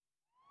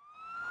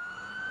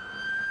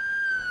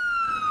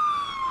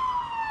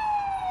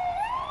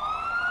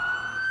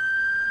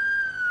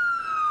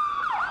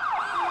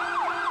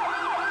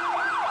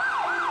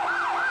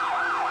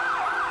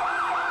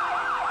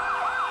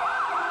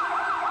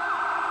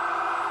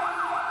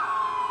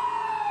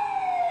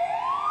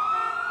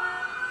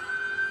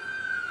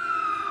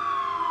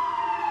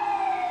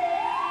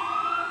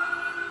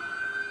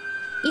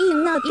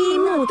到第一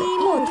幕的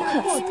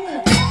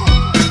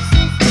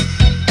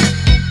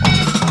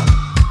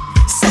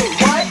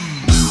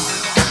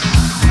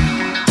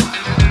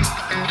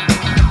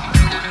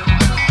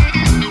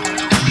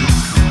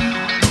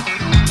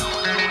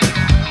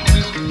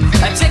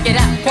it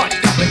out, one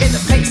we're in the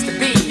place to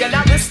be. You're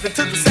now listening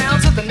to the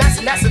sounds of the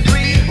NASA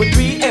 3 with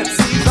 3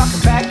 MCs rocking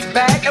back to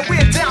back, and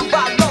we're down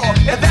by law,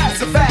 and that's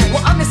a fact.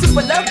 Well, I'm the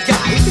super love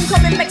guy. You can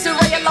call me Mexi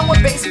Ray along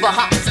with bass for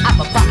hops,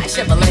 apple pie,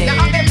 Chevrolet.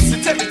 Now I'm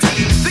MC Terry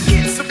T, the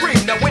kid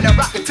supreme. Now when I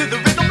rock it to the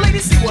rhythm,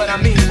 ladies see what I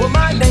mean. Well,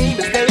 my name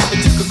is Dave, but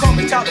you can call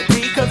me Charlie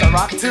P, cause I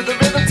rock to the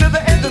rhythm to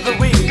the end of the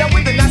week. Now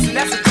with the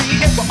NASA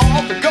 3, and we're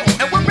all the go,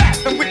 and we're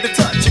rapping with the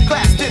touch of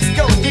class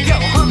disco. You go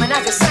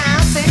harmonize the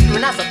sound,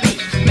 synchronize the beat,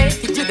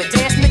 make it do the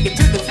dance, make it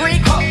do the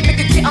freak, make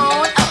it get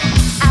on up,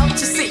 out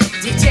you see,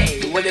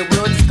 DJ, Willie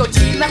Will, Disco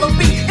G, Mellow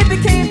B. If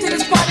it came to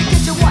this party,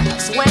 get your what?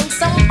 Swing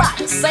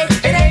somebody, say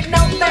it ain't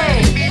no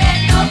thing, it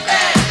ain't no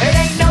thing, it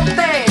ain't no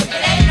thing,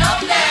 it ain't no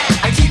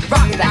thing. I keep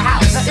rocking the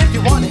house. Now if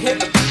you wanna hit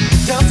the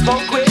beat, just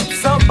smoke quick.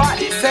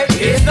 Somebody say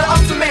it's the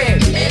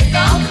ultimate, it's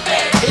the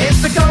ultimate,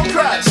 it's the Gold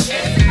Crush,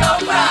 it's the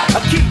Gold Crush. I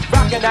keep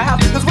rocking the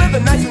house, cause we're the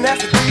nice and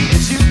nasty three,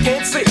 as you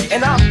can see,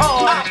 and I'm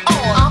on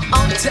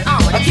to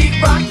on. I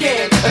keep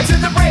rocking until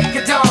the break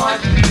of dawn.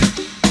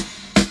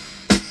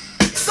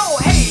 So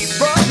hey,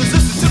 brothers,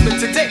 listen to me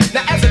today.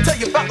 Now as I tell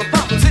you about the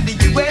problems in the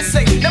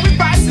USA. Now with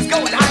prices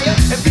going higher,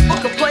 and people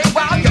complain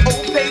while your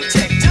old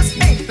paycheck just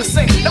ain't the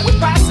same. Now with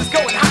prices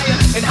going higher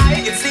and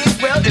higher, it seems,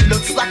 well, it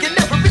looks like it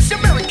never reached your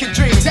American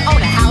dream. To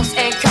own a house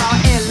and car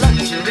and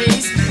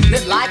luxuries,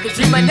 live like a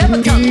dream might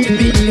never come to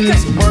be.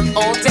 Because you work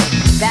all day,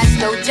 that's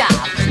no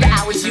job. The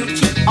hours you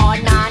keep are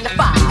 9 to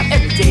 5.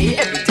 Every day,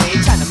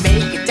 trying to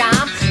make a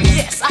dime.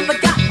 Yes, I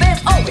forgot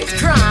there's always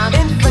crime.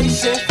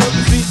 Inflation,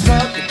 police,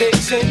 drug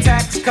addiction,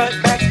 tax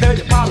cutbacks,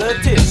 dirty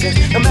politicians.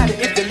 No matter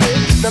if you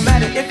live, no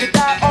matter if you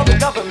die, all the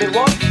government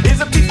wants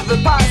is a piece of the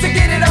pie. So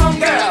get it on,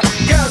 girl.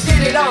 Girl,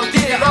 get it on,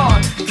 get it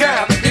on.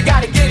 Girl, you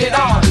gotta get it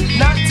on.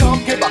 Not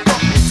talking about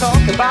coffee,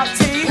 talk about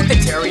tea. With the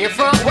cherry in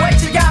front,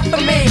 what you got for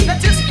me? Now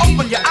just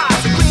open your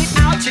eyes and clean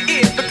out your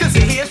ears, because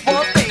here's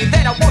one thing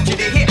that I want you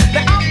to hear.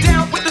 Now I'm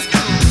down with the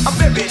school, I'm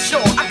very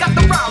sure. I got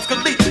the rhymes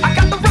complete, I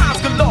got the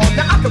rhymes galore.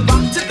 Now I can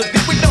rock to the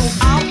beat with no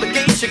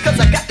obligation, cause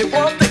I got the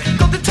one thing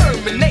called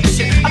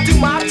determination. I do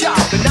my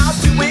job and I'll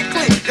do it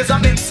clean, cause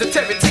I'm in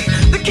sincerity,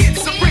 the kid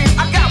supreme.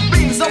 I got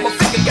rings on my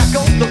finger, got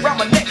gold around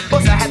my neck,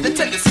 plus I have the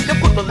tendency to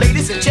put the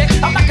ladies in check.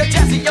 I'm like a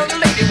jazzy young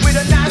lady with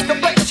a nice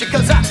complexion,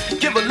 cause I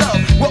give a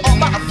love with all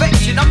my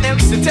affection. I'm in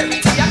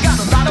sincerity, I got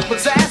a lot of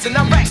pizzazz, and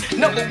I'm ranked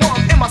number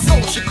 1 in my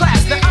social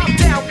class. Now I'm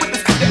down with the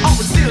school that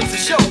always steals the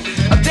show.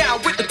 I'm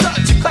down with the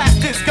touch of class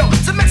disco.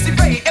 So Mexi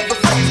Ray, every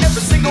phrase,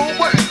 every single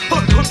word,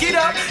 hook it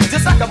up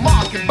just like a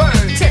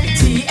mockingbird. Terry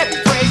T,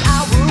 every phrase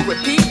I will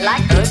repeat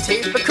like a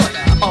tape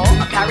recorder or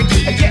a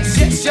parakeet. Yes,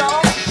 yes,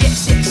 y'all.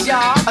 Yes, yes,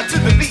 y'all. To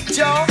the beat,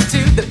 y'all. To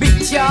the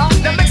beat, y'all.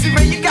 Now Mexi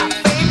Ray, you got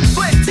fame,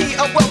 plenty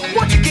of wealth.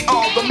 Won't you get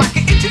on the mic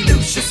and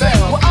introduce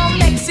yourself? Well, I'm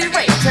Mexi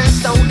Ray, turn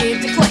stone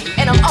into clay,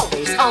 and I'm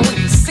always on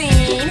the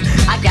scene.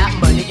 I got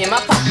money in my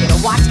pocket, a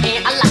watch,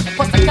 and I like it.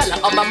 Plus the color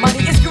of my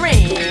money is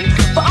green.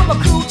 But I'm a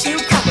cool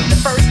cucumber, the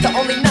first, the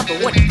only number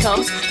when it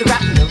comes to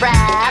rapping the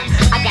rap.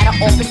 I got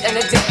an office and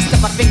a desk,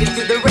 stuff my fingers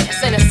through the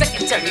rest, and a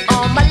secretary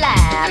on my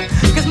lap.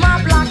 Cause my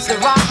block's a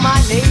rock,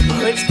 my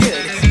neighborhood's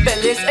good.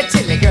 Fellas are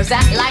chillin', girls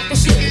act like they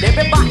should.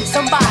 Everybody,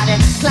 somebody,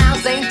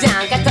 clowns ain't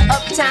down. Got the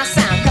uptown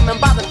sound coming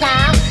by the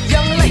pound.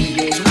 Young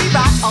ladies, we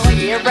rock all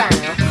year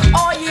round.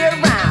 All year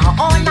round,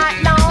 all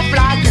night long.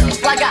 Fly girls,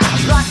 fly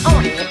guys, rock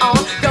on and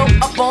on. Go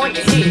up on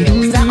your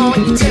heels, down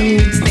on your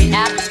toes. Stay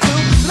after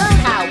school, learn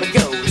how it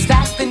goes.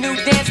 That's the new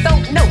dance,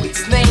 don't know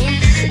its name.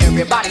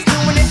 Everybody's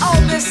doing it all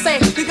the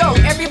same. You go,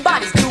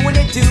 everybody's doing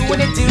it, do it.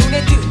 Do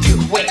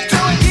it.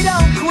 You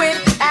don't quit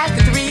as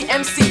the 3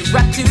 MCs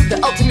rap to the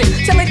ultimate.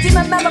 Tell me,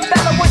 Demon Mellow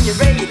Fella, when you're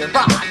ready to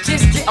rock,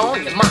 just get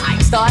on your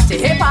mic, start to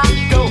hip hop.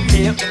 Go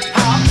hip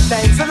hop,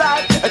 thanks a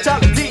lot.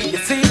 Charlie D, you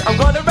see, I'm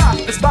gonna rock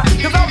the spot,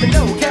 cause I'm a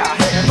no-cow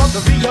hair from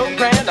the Rio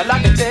Grande. I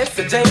like a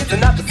Jesse James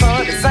and not the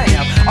Son of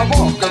Sam. I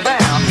walk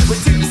around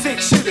with 2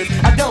 6-shooters.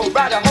 I don't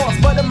ride a horse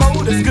but a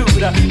motor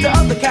scooter. To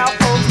other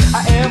cowpokes,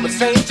 I am a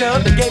stranger.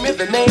 The game is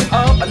the name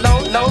of a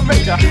lone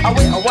ranger. I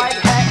wear a white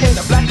hat and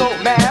a black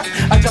old mask.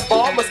 I jump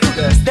on my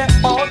scooter, step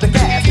on the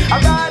gas. I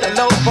ride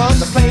alone from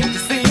the plain to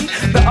see.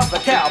 The other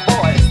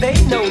cowboys, they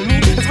know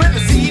me. It's when the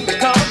sea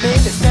become in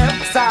and step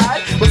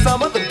aside. Well,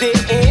 some of them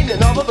didn't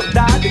and all of them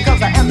died,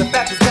 because I am the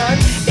fastest gun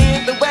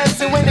in the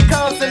West. And when it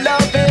comes to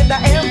loving,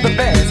 I am the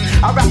best.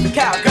 I rock the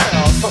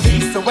cowgirls from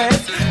east to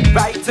west,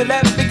 right to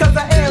left, because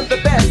I am the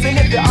best. And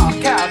if you are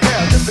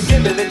cowgirl, just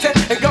give me the check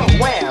and go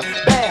wham,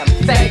 bam.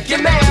 Thank you,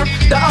 ma'am.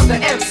 The other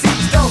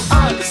MCs don't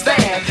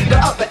understand. The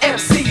other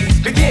MCs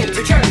begin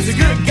to curse the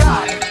good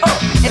God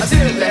up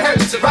until it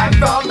hurts. Right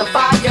from the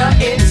fire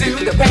into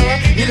the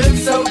pan. You look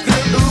so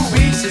good, ooh,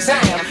 we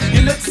Shazam.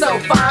 You look so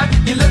fine,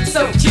 you look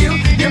so cute.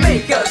 You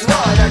make us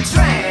wanna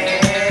trance.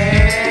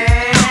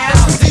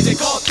 DJ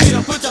called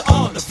Kid, put you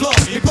on the floor.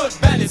 He put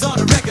bandits on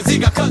the records, he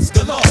got cuts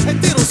galore.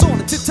 And they don't on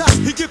the tip top,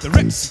 he give the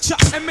record MC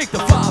Chop and make the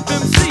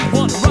 5MC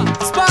wanna rock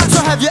the spot. So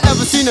have you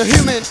ever seen a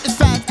human as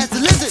fat as a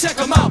lizard? Check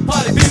him out,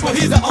 party people,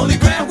 he's the only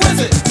grand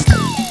wizard.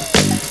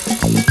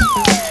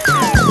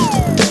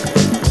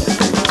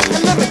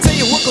 And let me tell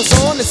you what goes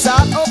on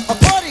inside of a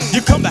party.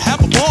 You come to have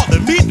a ball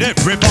and meet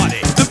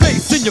everybody. The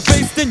bass in your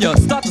face, then you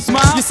start to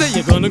smile. You say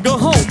you're gonna go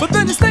home, but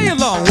then you stay a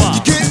long while.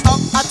 You get up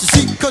out your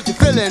seat cause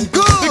you're feeling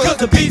good. Because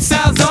the beat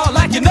sounds all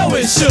like you know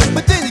it should.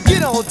 But then you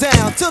get on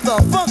down to the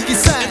funky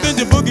sound. And then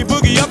you boogie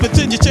boogie up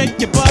until you shake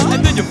your butt.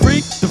 And then you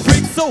freak, the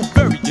freak's so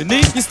very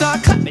unique. You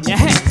start clapping your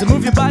hands and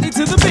move your body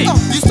to the beat. Oh,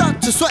 you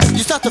start to sweat,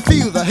 you start to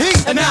feel the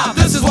heat. And now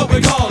this is what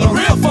we call a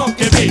real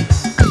funky beat.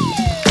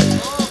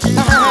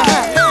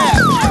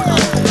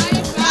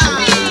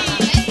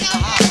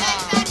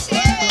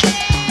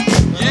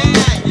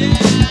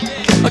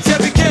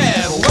 Chevy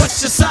Cab,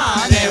 what's your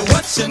sign and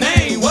what's your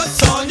name?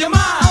 What's on your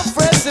mind? I'm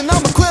fresh and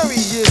I'm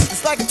Aquarius.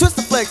 It's like a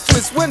twister flex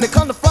twist. When it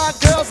come to fly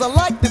girls, I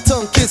like the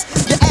tongue kiss.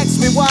 You ask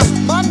me why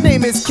my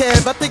name is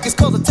Kev. I think it's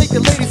cause I take the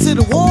lady to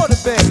the water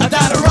bed. I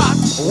gotta rock.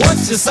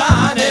 What's your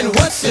sign and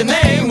what's your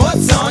name?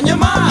 What's on your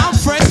mind? I'm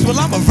French, well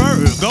I'm a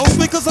Virgo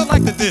because I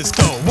like the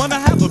disco. Wanna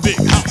have a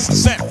big house in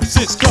San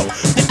Francisco.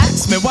 You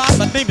ask me why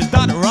my name is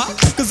Dr. Rock,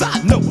 cause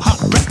I know how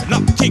to rap and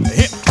I'm the king of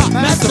hip hop.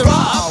 Master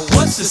Rock,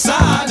 what's your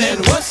sign and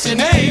what's your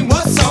name?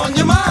 What's on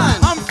your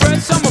mind? I'm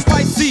French, I'm a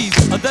Pisces,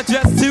 that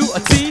dress to a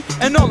T,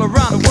 and all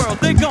around the world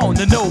they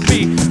gonna know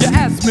me. You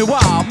ask me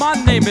why, my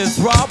name is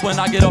Rob. When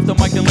I get off the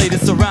mic and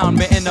ladies surround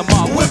me in the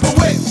mob. Whip a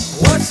whip,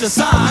 what's your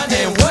sign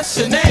and what's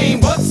your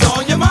name? What's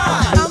on your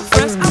mind? I'm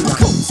fresh, I'm a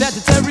cool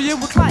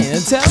Sagittarius with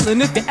clientele,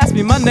 and if you ask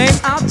me my name,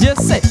 I'll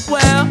just say,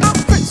 well, I'm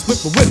Prince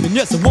Whip a whip, and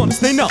yes, I wanna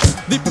stay numb,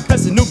 the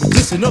professional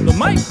magician of the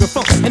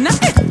microphone. And now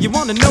if you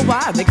wanna know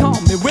why they call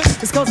me Whip,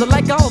 it's cause I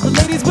like all the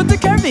ladies with the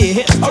curvy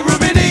hip. A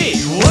Ruby D,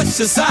 what's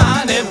your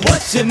sign and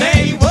what's your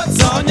name? What's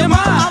on your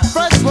mind? I'm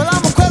fresh, well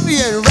I'm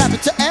Aquarian. Rapper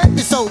to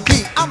episode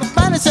B. I'm a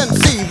Spanish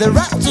MC that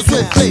raps so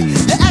swiftly.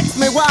 You ask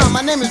me why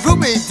my name is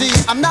Ruby D.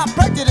 I'm not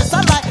prejudiced,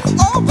 I like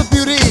all the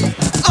beauty.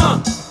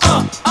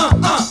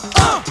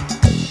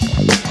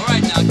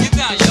 Alright now, get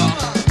down y'all.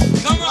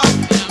 Come on.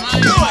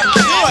 Do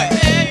it.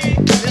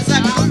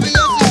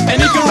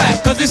 And he can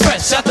rap cause he's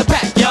fresh out the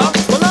pack, y'all.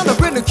 Well I'm the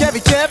original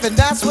Kevy Kev, and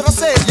that's what I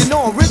said. You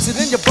know I'm richer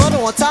than your butter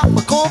on top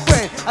of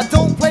cornbread. I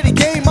don't play the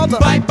game of the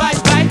Bite,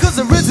 bite, bite. cause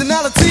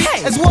originality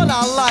is what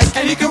I like.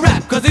 And he can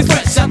rap cause he's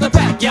fresh out the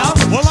pack, y'all.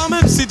 Well, I'm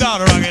MC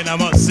Dr. Rock and I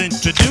must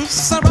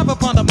introduce. I rap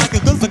upon the mic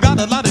cause I got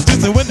a lot of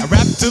juice. And when I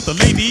rap to the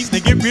ladies,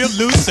 they get real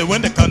loose. And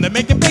when they come to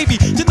making baby,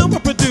 you know I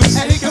produce.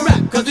 And he can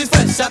rap cause he's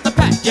fresh out the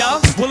pack, y'all.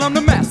 Well, I'm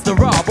the master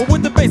Rob, but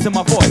with the bass in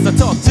my voice, I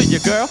talk to you,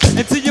 girl,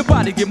 until your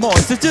body get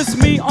moist. It's just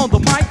me on the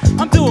mic,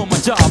 I'm doing my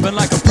job. And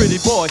like a pretty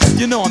boy,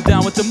 you know I'm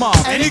down with the mob.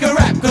 And he can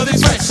rap cause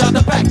he's fresh out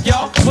the pack,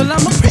 y'all. Well,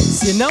 I'm a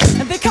prince, you know,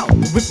 and they call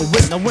me Whip a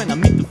Whip. Now when I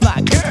meet the fly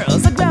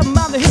girls, I grab them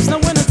by the hips. Now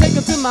when I take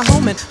them to my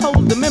home and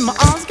hold them in my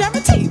arms,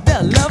 guaranteed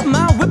they'll love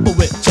my Whip a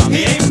Whip.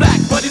 He ain't black,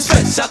 but he's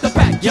fresh out the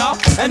pack, y'all.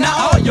 And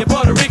now all you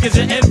Puerto Ricans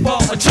are in for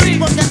a treat.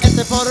 Porque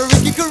este Puerto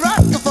Rican can rock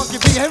the funky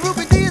beat. Hey,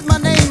 Ruby D is my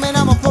name and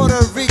I'm a Puerto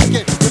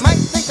Rican. You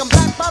might think I'm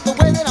black by the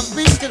way that I'm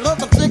speaking.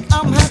 Cause I'm sick,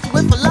 I'm happy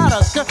with a lot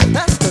of skirt.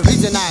 That's the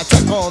reason I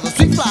attract all the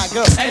sweet fly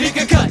girls. And he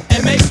can cut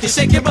and make you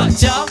shake your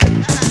butt, y'all.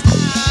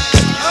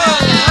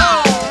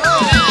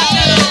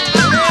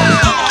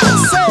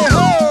 Say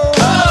ho,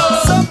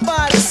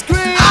 somebody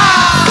scream.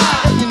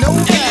 If you know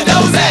that. If you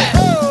know that.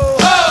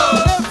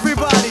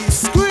 Everybody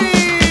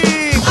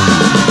scream.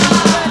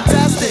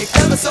 Fantastic,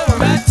 Ever so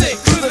romantic,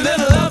 cruise a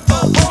little up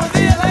on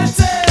the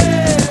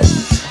Atlantic.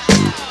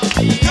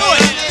 Do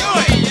it.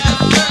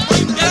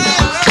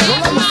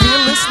 Well, I'm a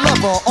fearless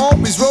lover,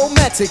 always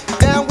romantic.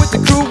 Down with the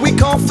crew, we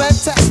call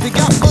fantastic.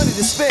 Got money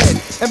to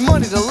spend and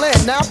money to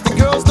lend. Now if the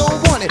girls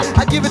don't want it,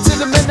 I give it to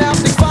the men. Now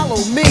if they follow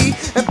me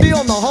and be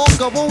on the hawk,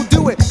 I won't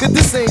do it. Cause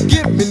this ain't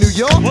give me New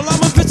York. Well, I'm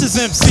a bitch's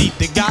MC,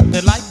 they got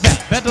it like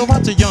that. Better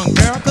watch a young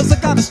girl, cause I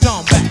got a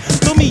strong back.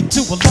 Don't need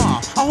to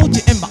alarm, I'll hold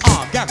you in my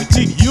arm.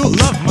 Guarantee you'll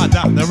love my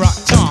Dr. Rock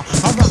charm.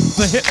 I rock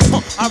the hip,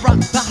 I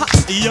rock the hot.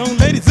 The young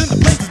ladies in the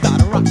place is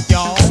Dr. Rock,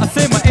 y'all. I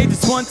say my age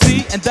is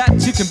 20, and that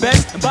you can bet.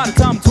 And by the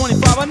time I'm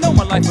 25, I know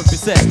my life will be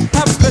set.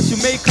 Have a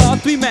special made car,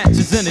 3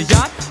 matches in a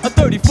yacht. A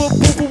 30-foot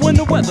pool for when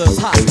the weather's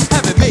hot.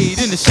 Have it made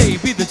in the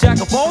shade, be the jack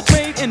of all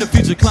trade. In the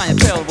future,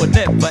 clientele will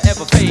never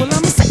ever fade. Well,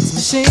 I'm a sex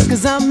machine,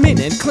 cause I'm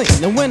mean and clean.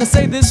 And when I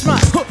say this rhyme,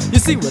 you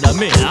see what I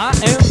mean. I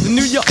am the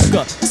New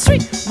Yorker, the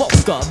street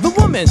walker, the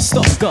woman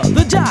stalker,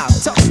 the job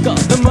talker,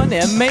 the money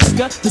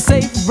maker, the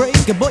safe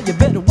breaker. Boy, you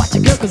better watch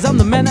it, girl, cause I'm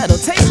the man that'll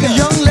take her. The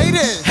young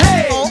ladies,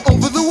 Hey! all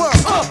over the world.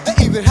 They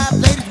even have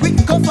ladies, we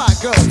can go find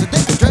girls that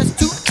they can dress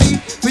to a T.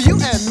 For you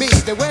and me,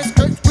 they wear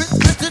skirts with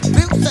stitches,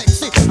 feel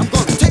sexy. I'm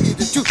gonna tell you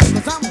the truth,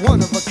 cause I'm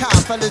one of a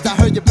kind. Fellas, I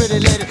heard your pretty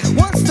lady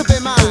wants to be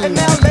mine. And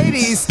now,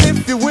 ladies,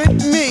 if you're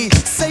with me,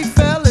 say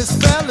fellas,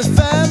 fellas,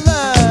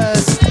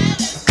 fellas.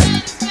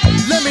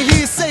 Let me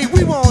hear you say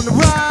we wanna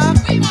ride.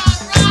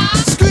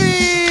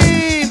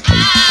 Scream.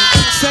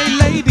 Say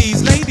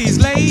ladies, ladies,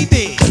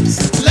 ladies.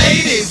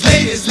 Ladies,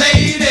 ladies,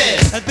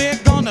 ladies. They're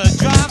gonna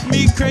drive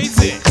me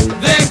crazy.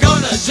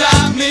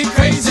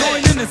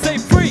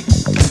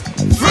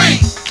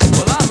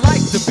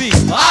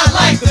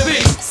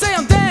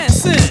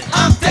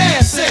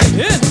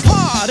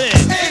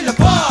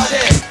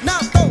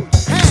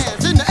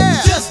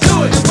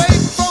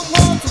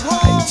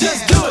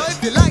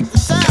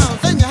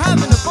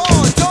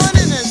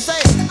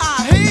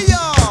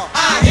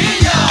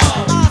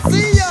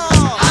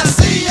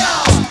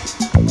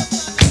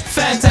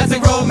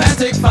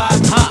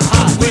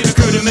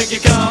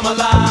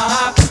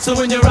 So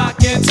when you're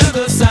rocking to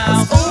the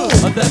sound,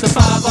 that the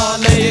five are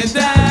laying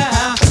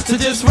down. So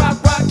just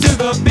rock to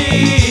the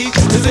beat,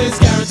 'cause it's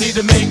guaranteed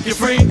to make you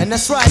free. And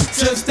that's right.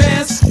 Just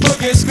dance,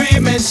 boogie,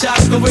 scream, and shout,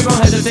 'cause we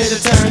won't hesitate to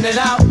turn it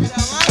out.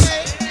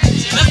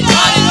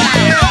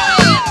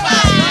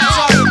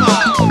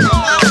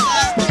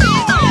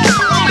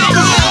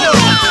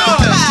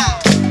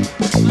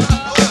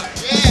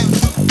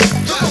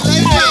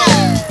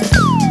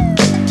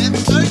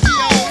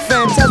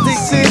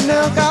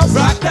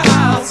 Rock the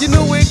house. You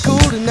know we're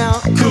coolin'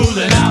 out.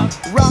 Coolin' out.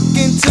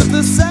 Rockin' to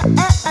the side.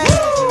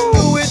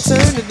 Oh, we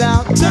turn it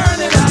out. Turn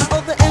it out.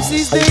 All the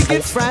MCs, they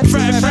get frantic.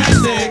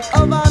 Frantic.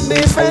 All our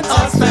men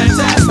fantastic.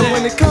 Fantastic. But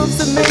when it comes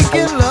to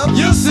making love,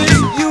 You see,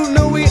 you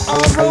know we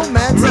are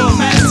romantic.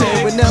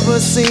 Romantic. We never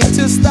seem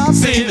to stop.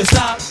 see the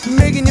stop,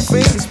 Making your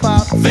fingers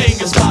pop.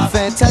 fingers pop.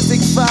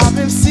 Fantastic 5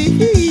 MC.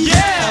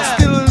 Yeah.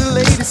 Still in the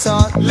ladies'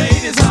 heart.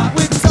 Ladies hot,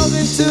 We're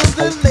talking to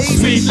the ladies.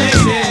 sweet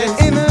ladies.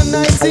 In the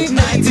 1980s.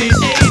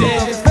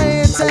 1980s.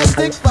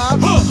 Fantastic 5.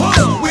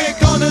 We're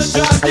gonna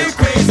drive you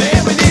crazy.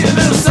 We need a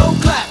little soul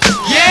clap.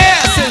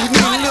 Yeah. Say we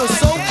need a little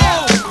soul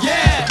clap.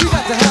 Yeah. You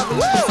got to have a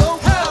little soul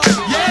clap.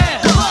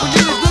 Yeah. We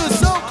need a little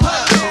soul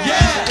clap.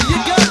 Yeah. And you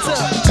got to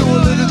do a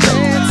little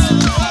dance.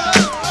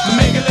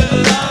 Make a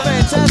little love.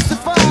 Fantastic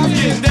 5.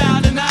 Getting down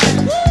tonight.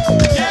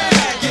 Yeah.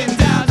 Getting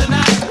down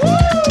tonight.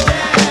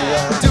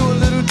 Yeah. Do a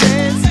little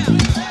dance.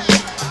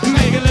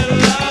 Make a little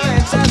love.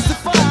 Fantastic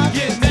 5.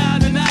 Getting down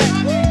tonight.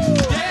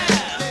 Yeah.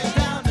 Getting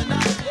down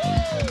tonight.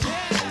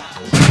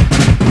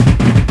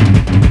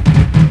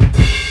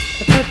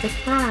 The perfect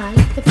high,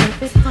 the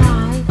perfect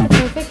high, the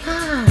perfect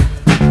high.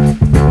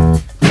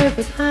 The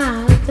perfect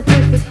high, the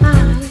perfect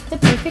high, the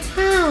perfect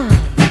high.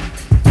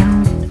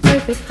 The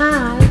perfect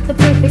high, the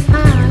perfect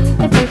high,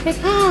 the perfect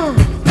high.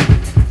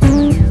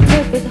 The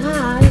perfect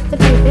high, the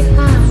perfect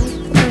high,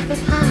 the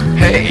perfect high.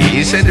 Hey,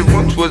 he said there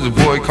once was a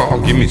boy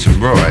called Gimme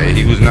Some Roy.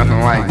 He was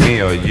nothing like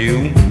me or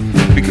you,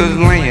 because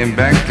laying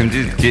back and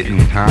just getting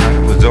high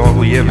was all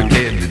we ever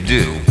cared to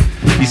do.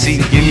 You see,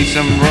 Gimme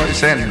Some Roy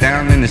sat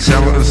down in the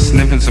cellar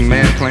sniffing some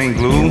airplane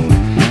glue,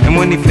 and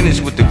when he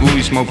finished with the glue,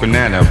 he smoked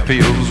banana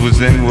peels, was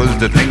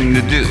the thing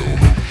to do.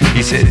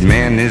 He said,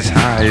 man, this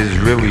high is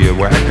really a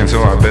whack, and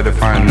so I better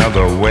find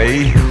another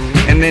way.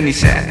 And then he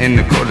sat in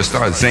the corner,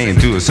 started saying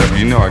to himself,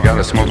 you know I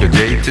gotta smoke a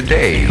J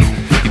today.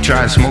 He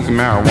tried smoking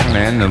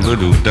marijuana and a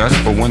little dust,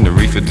 but when the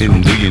reefer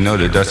didn't do, you know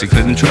the dust he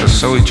couldn't trust.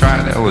 So he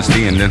tried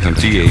LSD and then some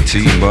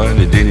THC, but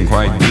it didn't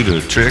quite do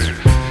the trick.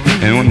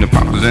 And when the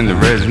poppers and the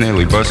reds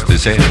nearly busted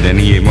his head, then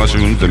he ate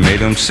mushrooms that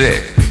made him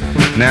sick.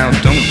 Now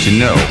don't you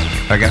know,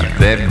 I got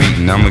that beat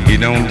and I'ma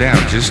get on down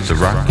just to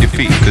rock your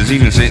feet. Cause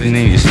even sitting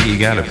in your seat, you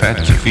gotta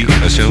pat your feet.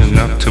 I showing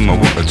up to my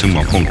water, to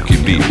my funky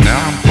beat. Now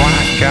I'm a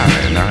fly guy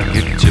and I'll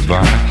get you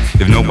by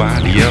if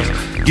nobody else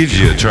gives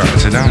you a try.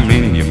 Said I'm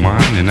in your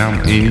mind and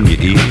I'm in your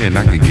ear, and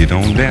I can get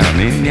on down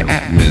in your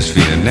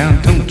atmosphere. Now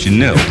don't you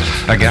know,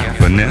 I got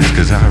finesse,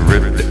 cause I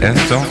ripped the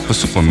S off of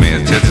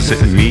Superman. Tested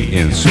said me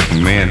and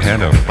Superman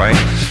had a fight.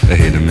 I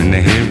hit him in the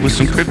head with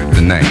some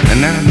kryptonite.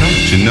 And now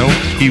don't you know,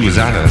 he was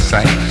out of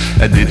sight.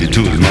 I did it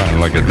to his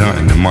mind like a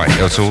dynamite.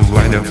 I so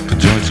light up a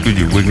joint, screw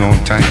your wig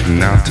on tight.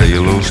 And I'll tell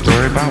you a little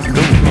story about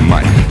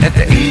Dolomite. At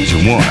the age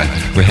of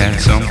 1, we had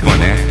some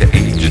fun. At the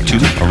age of 2,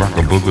 I rock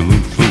a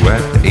boogaloo flew.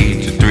 At the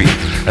age of 3,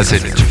 I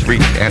said that you're free.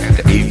 At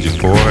the age of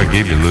 4, I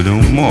gave you a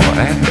little more.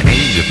 At the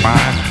age of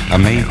 5, I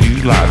made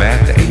you live.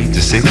 At the age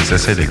of 6, I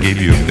said I gave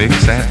you a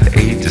fix. At the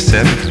age of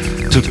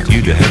 7, took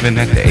you to heaven.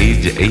 At the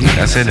age of 8,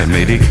 I said I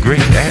made it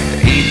great. At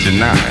the age of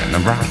 9,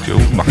 I rocked your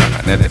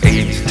behind. At the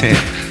age of 10,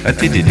 I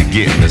did it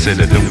again. I said,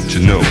 don't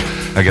you know,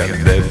 I got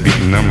that beat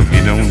and I'ma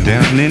get on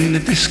down in the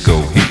disco.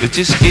 You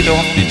just get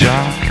off your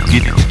job,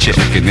 get your check,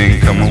 and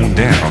then come on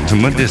down to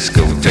my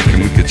discotheque,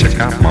 and we could check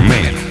out my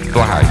man,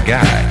 Fly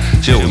Guy.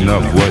 Showing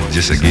up what,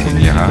 just a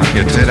getting you high.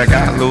 I said I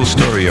got a little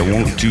story I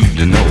want you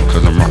to know,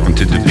 cause I'm rocking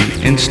to the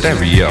beat in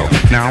stereo.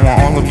 Now I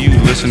want all of you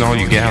listen, all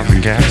you gals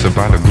and cats,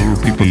 about a guru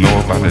people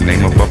know about the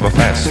name of Bubba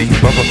Fast. See,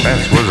 Bubba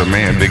Fast was a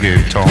man bigger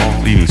and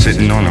tall, even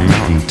sitting on a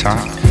mountain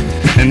top.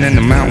 And then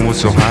the mountain was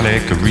so high that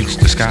it could reach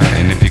the sky,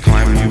 and if you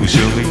climb it, you would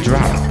surely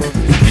drop.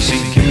 You see,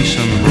 Gimme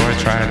Some Roy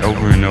tried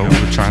over and over,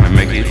 trying to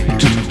make it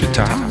to the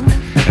top.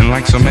 And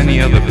like so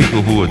many other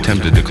people who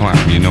attempted to climb,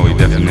 you know he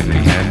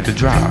definitely had to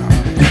drop.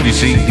 You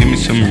see, Gimme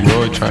Some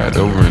Roy tried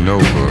over and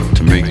over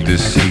to make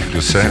this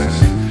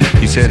success.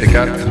 He said, I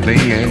got the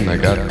thing and I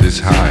got this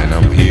high, and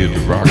I'm here to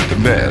rock the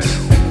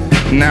best.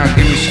 Now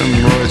Gimme Some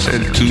Roy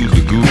said to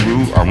the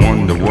guru, I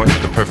wonder what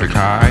the perfect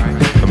high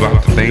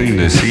about the thing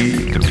to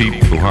see the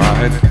people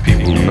hide. The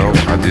people know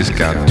I just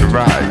got to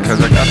ride,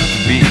 cause I got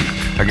the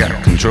beat, I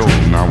got control,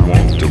 and I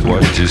want the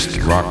what just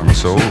to rock my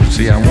soul.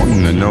 See, I want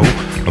to know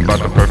about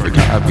the perfect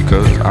high,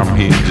 because I'm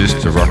here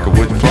just to rock it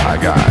with Fly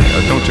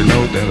Guy. Don't you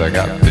know that I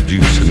got the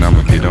juice, and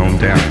I'ma get on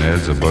down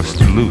as a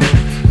buster loose.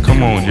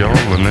 Come on, y'all,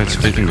 and let's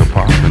finger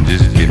pop and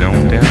just get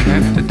on down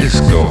at the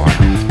disco.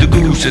 The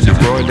guru said to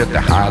Roy that the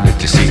high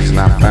that you see is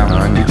not found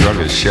on your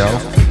druggist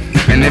shelf.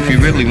 And if you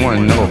really want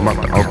to know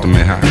about the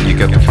ultimate high, you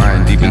got to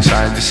find deep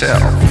inside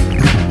yourself.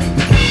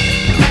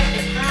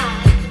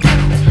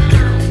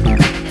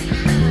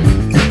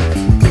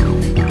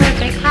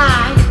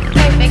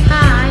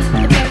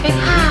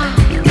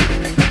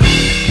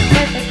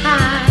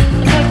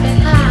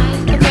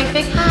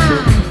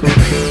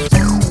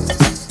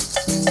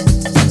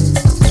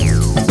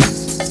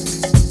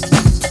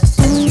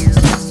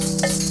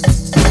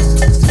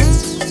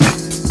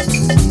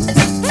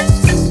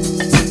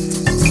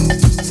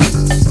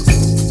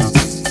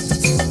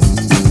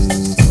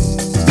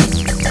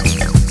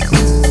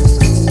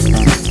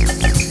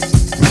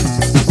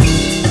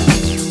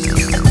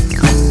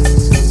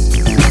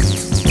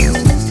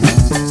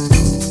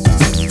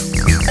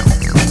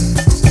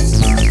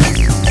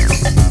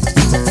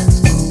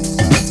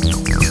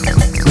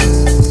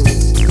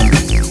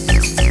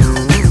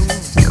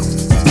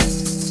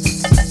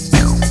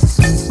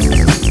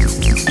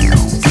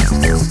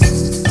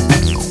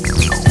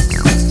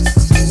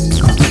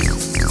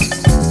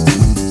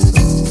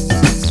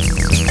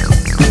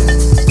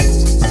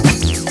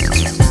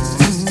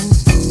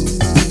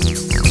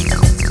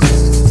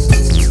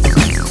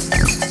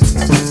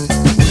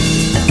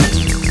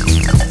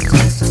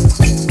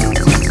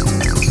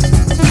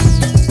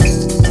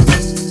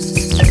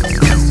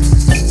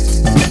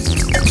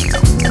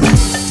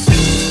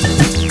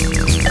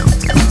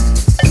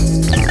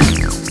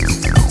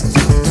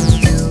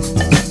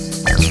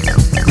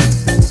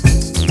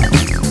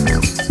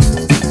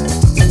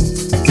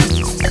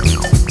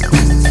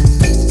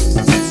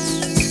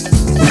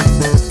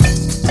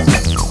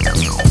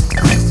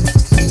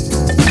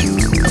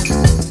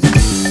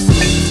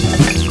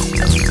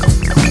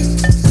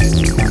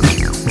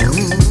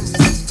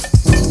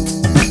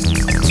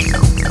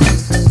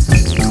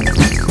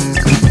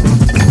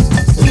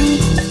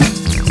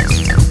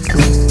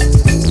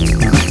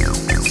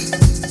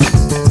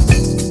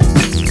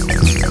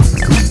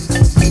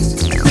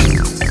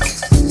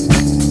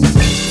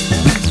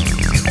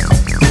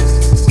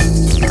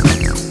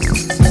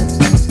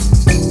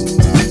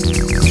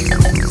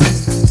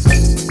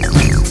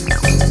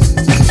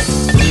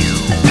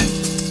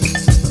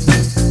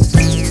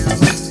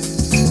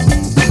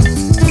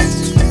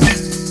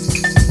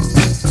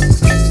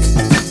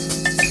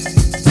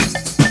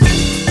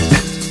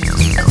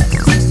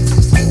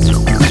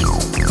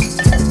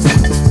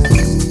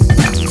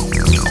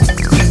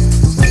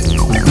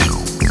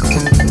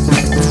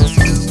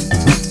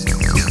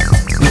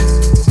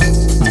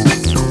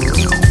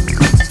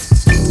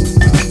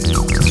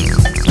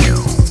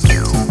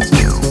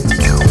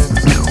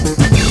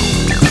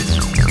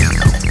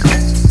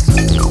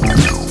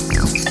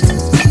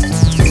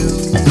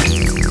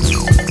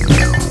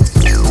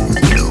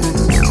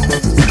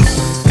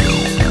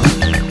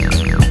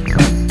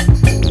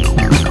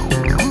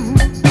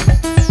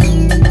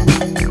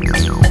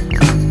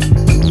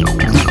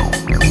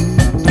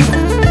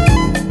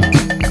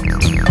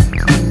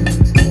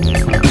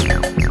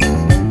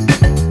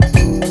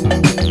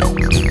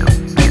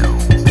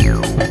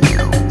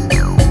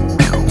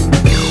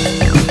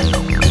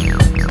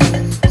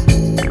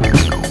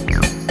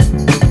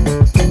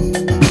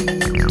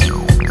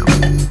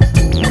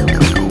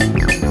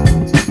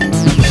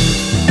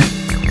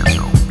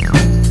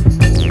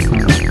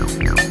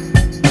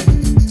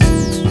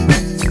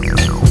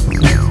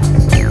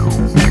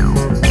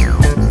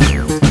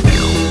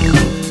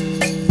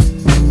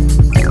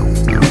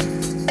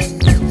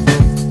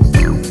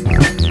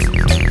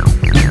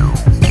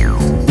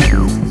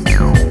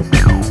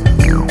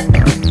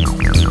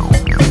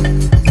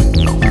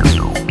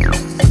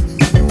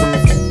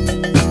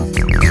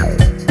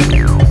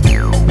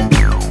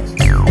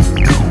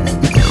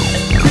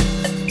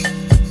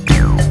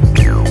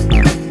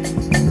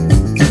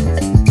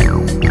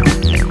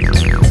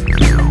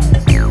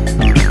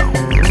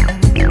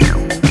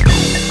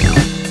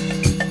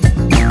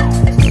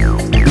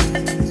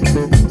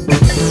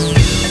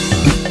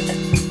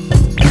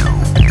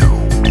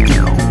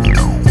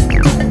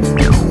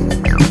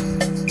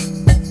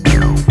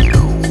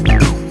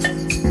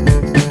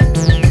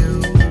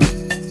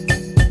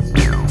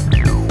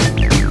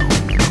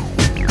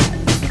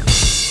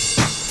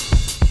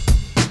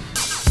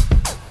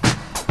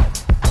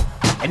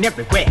 and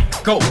everywhere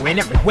I go and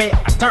everywhere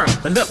I turn,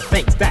 the little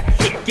things that I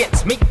hear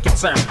gets me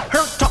concerned.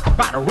 Heard talk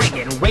about a ring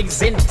and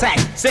raising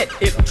tax. Said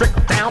it'll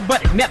trickle down,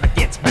 but it never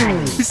gets back.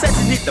 He says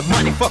he needs the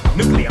money for the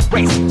nuclear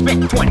race.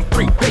 Spent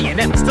 23 billion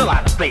and it's still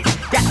out of place.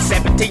 Got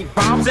 17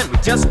 bombs and we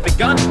just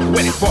begun.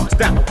 When it falls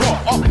down the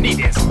wall, all we need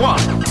is one.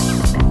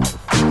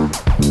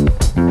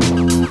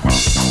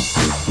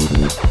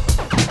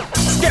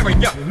 Scary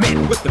young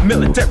men with the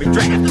military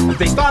draft.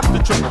 They started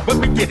the trouble, but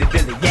we get it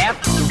in the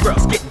gap. The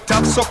world's getting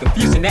tough, so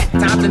confusing at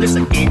times, and it's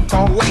a game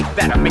called life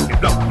that'll make you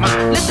blow my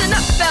mind. Listen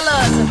up,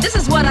 fellas, this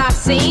is what I've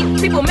seen.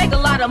 People make a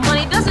lot of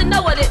money, doesn't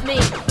know what it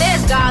means.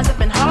 There's guys up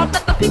in Harlem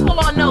that the people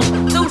all know.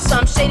 Do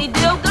some shady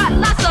deal, got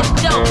lots of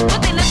dough,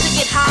 but they live to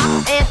get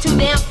high and too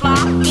damn fly.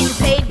 Getting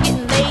paid,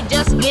 getting laid,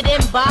 just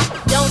getting by.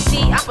 Don't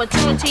see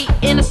opportunity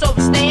in a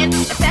sober stand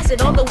and pass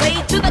it on the way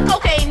to the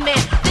cocaine man.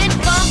 Then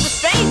comes the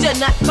stranger,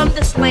 not from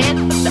this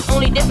land. The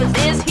only difference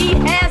is he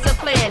has a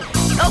plan.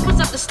 He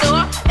opens up the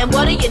store, and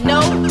what do you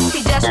know?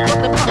 He just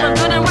broke the apartment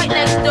building right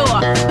next door.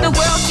 The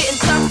world's getting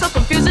tough, so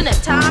confusing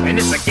at times. And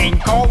it's a game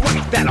called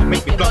life that'll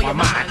make me blow my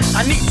mind.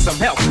 I need some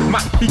help with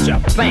my future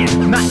plan.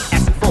 Not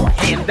asking for a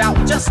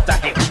handout, just a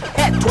help.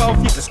 Had 12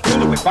 years of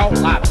school with all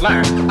I've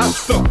learned. I'm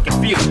so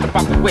confused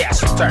about the way I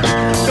should turn.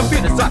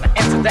 Computers are the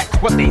answer, that's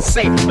what they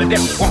say. But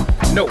everyone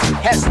I know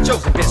has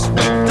chosen this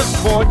way. Took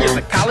 4 years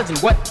of college, and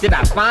what did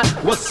I find?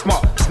 Was the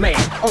smartest man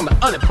on the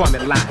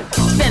unemployment line.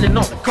 Standing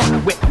on the corner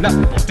with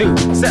nothing to do.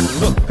 Said a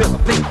look, pillow,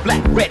 pink,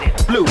 black, red,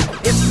 and blue.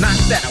 It's not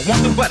that I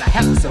want to, but I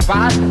have to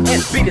survive.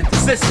 And beating the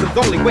system's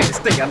the only way to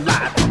stay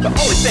alive. The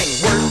only thing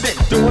worse than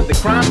doing the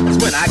crime is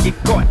when I get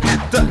caught and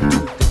have to do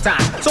the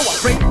time. So I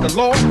pray the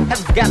Lord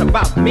hasn't forgotten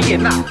about me,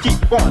 and I'll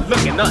keep on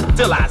looking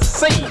until I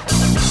see.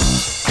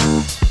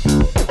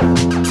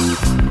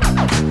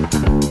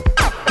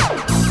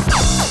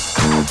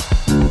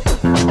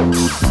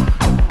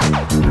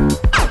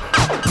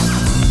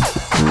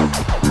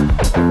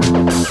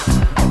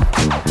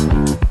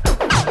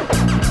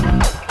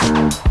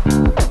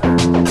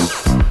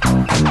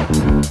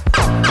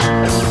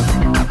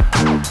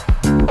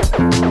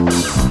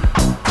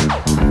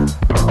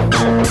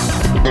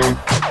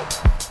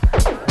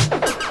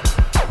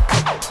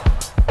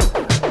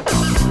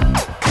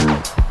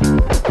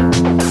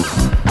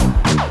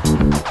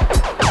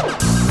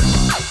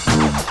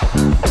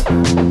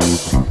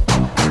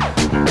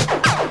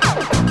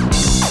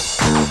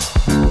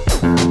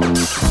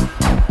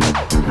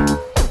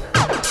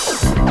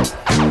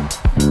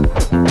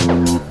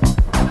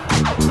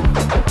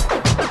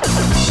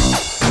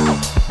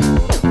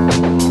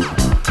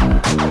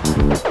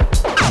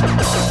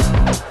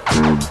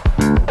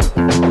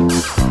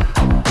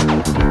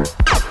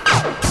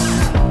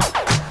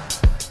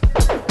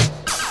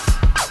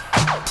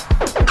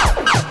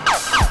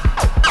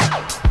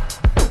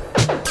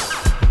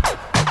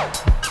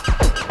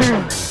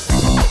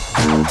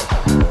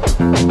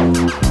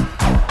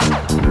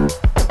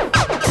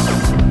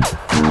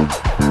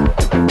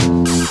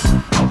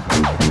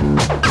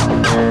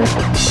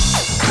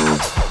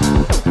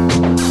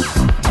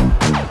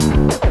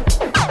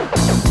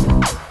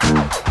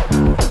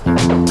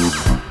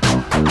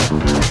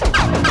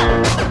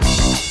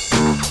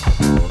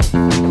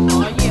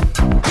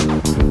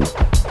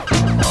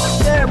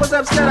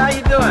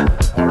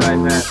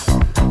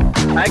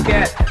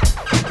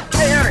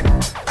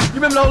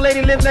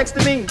 Next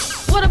to me.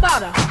 What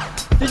about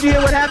her? Did you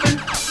hear what happened?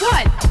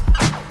 What?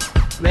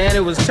 Man,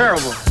 it was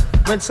terrible.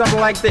 Went something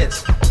like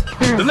this.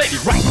 The lady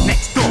right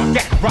next door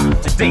got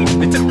robbed today.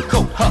 They took her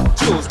coat, her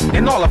jewels,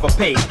 and all of her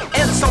pay.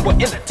 And somewhere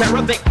in the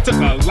terror, they took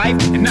her life.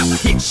 And now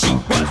here she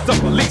was, the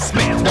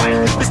policeman's wife.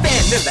 They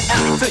stand in the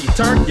alley till you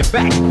turn your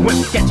back.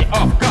 When they catch you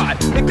off guard,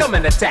 they come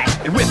and attack.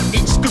 And with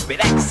each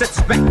stupid act,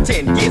 sets back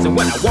 10 years. And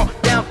when I walk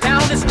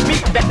downtown, it's me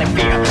that they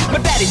fear. My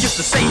daddy used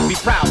to say, be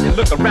proud and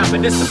look around.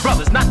 But it's the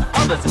brothers, not the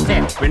others,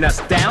 that tearing us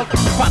down.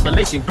 The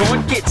population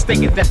growing, kids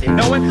thinking that they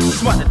know it.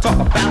 Smart to talk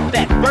about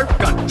that birth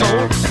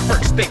control. At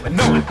first they were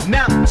knowing,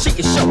 now she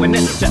is showing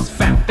that they just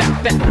found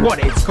out that the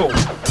water is cold.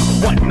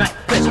 One night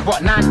pleasure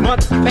brought 9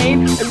 months of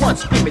pain, and one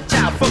screaming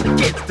child for the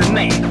kids to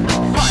name.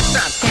 Hard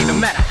times came no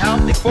matter how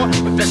they fought,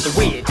 but that's the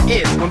way it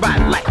is when by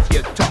life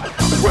you're taught.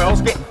 The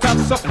world's getting tough,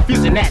 so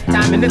confusing at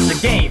time, and it's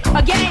a game.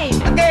 A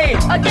game. A game.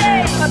 A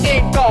game. A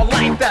game called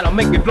life that'll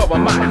make me blow my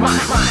mind.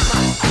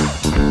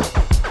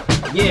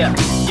 Yeah,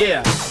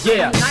 yeah,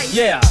 yeah,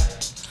 yeah.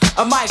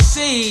 Mike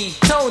C,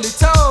 Tony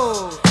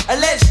Toe,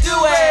 let's do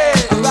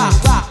it. Rock,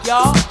 rock,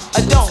 y'all.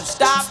 Don't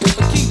stop, but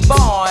keep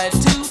on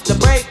to the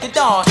break of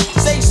dawn.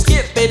 Say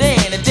skip it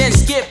in and then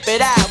skip it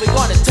out. We're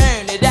gonna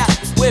turn it out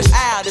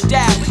without a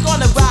doubt. We're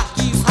gonna rock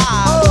you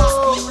high,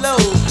 rock you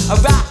low,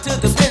 rock to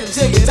the rhythm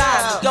till your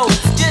time to go.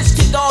 Just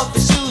kick off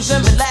your shoes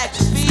and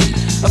relax your feet.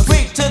 A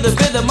freak to the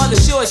rhythm of the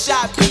short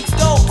shot beat.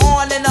 Go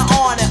on and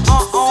on and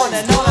on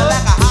and on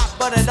like a hot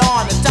button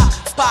on the top.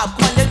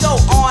 Popcorn, you go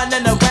on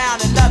and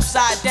around and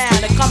upside down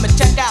and come and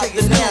check out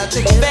the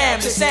new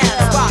family sound.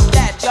 Rock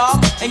that,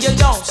 y'all, and you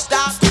don't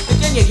stop. And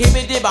then you hear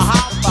me dib a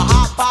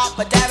hop,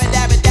 a dabby,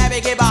 dabby, dabby,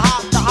 give a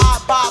hop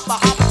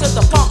to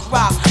the punk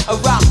rock, a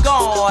rock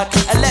on.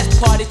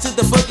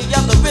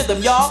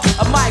 rhythm, y'all.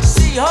 A mic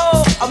C,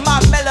 ho, a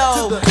mic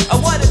mellow.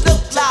 What it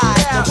look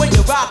like when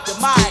you rock the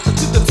mic.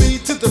 To the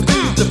beat, to the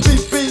beat, the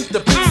beat, beat, the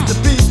beat, the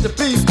beat, the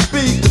beat, the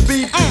beat, the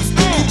beat,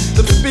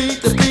 the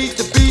beat, the beat,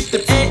 the beat, the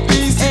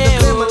beat. See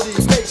the melody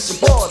makes you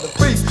wanna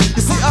freak.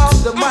 You see, I'm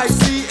the mic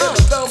C and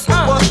the number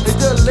one. And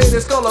the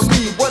ladies calling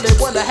me when they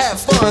wanna have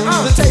fun.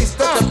 The taste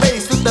of the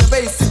bass with the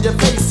bass in your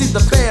face. See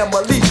the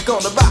family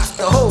gonna rock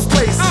the whole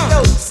place.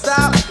 Don't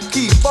stop,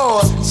 keep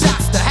on,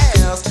 shock the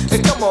house,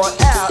 and come on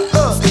out.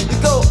 You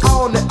go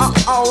on and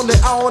on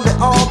and on and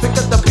on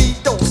because the beat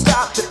don't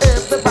stop till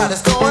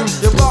everybody's gone.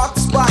 You rock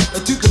the spot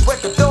to the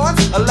break of dawn,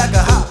 like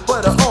a hot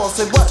butter on.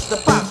 Say what the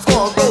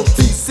popcorn go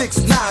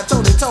T69,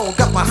 Tony Tone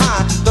got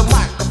behind the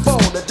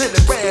microphone and then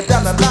it ran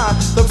down the line.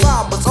 The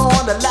rhyme was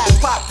on the like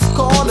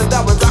popcorn and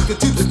now we're rocking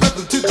to the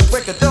rhythm to the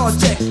break of dawn.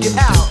 Check it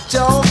out,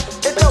 Joe.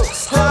 It don't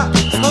stop.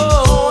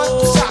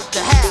 Shock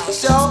the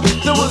house, yo.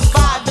 There was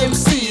 5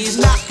 MCs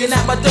knocking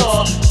at my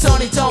door.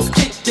 Tony Tone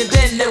kicked and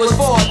then there was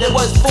 4. There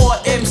was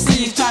 4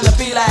 MCs trying to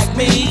be like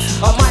me.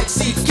 A mic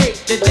C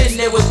kicked and then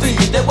there was 3.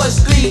 There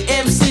was 3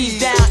 MCs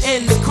down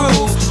in the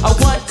crew.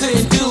 One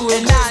couldn't do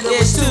and 9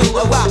 there's 2.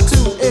 I rock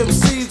 2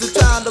 MCs are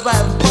trying to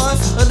have fun.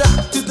 And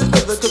rock to the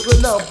rhythm cause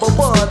we're number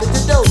one. And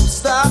you don't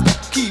stop,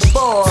 keep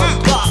on.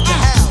 Rock the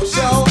house,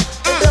 yo.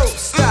 And don't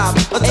stop.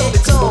 I told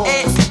it Tone,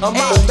 I'm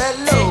out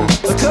mellow.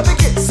 Come and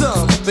get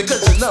some because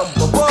you're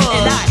number one.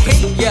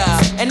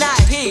 And I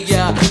hear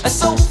ya.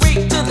 So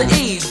freak to the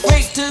east,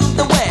 freak to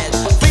the west,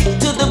 freak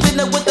to the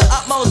rhythm with the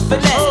utmost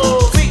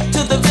finesse. Freak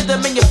to the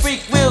rhythm and you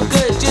freak real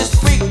good.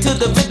 Just freak to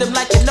the rhythm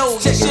like you know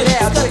you should.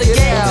 Cause the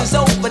game is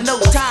over, no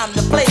time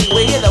to play.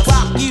 We're here to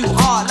rock you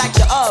hard like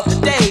the other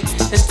day.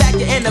 And stack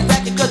you in the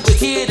back cause we're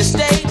here to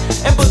stay.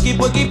 And boogie,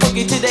 boogie,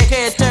 boogie till their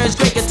hair turns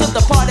gray. Cause to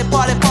the party,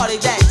 party, party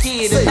that's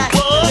here tonight.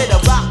 We're here to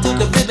rock to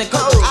the rhythm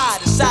cause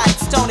I decide.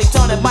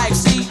 Tony, Mike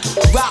C,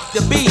 rock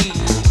the beat.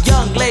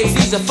 Young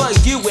ladies are for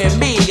you and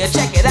me.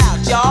 Check it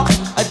out, y'all.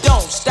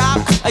 Don't stop.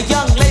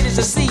 Young ladies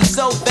are see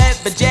so bad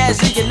but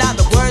jazzy. And now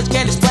the words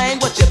can't explain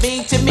what you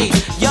mean to me.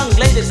 Young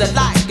ladies are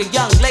like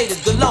young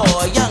ladies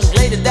galore. Young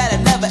ladies that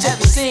I've never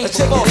ever seen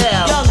before.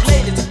 Young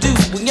ladies that do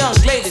and young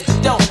ladies that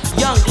don't.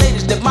 Young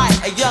ladies that might,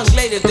 young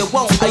ladies that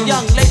won't.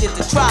 Young ladies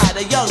that try,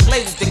 young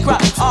ladies that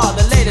cry. All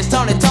the ladies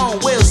Tony Tone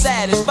will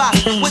satisfy.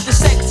 With the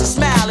sexy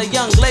smile,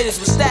 young ladies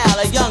with style.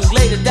 Young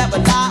ladies that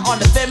rely on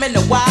the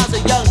feminine wiles.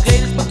 Young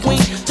ladies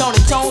between Tony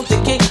Tone the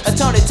king.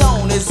 Tony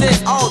Tone is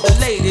it all the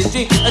ladies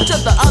dream. Until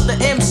the other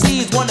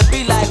MCs wanna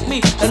be like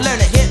me and learn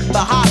to hit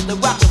the hop, the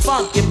rock, the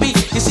funky beat.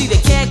 You see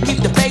they can't keep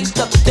the bass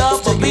up the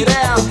double beat.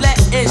 Flat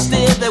and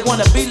still they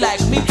wanna be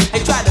like me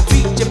and try to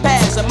reach and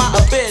pass my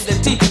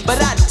ability. But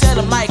I tell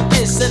them like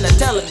this and I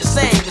tell them the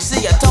same. You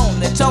see I Tone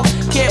the Tone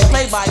can't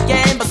play my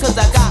game because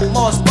I got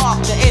more spark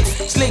than any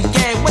slick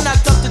game. When I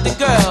come to the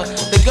girl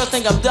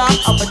think I'm dumb,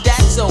 but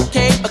that's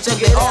okay. But check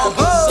it all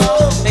good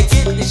song. They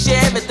get the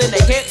share, but then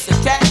they hit the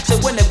track. So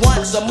when they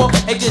want some more,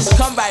 they just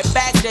come right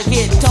back. They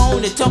hit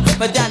Tone the Tone,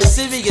 but down the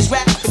serious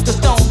rap because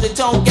Tone the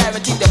Tone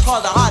guaranteed to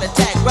cause a heart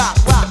attack. Rock,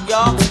 rock,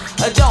 y'all.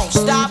 Don't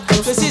stop,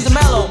 cause he's a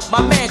mellow.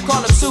 My man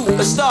call him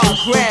superstar,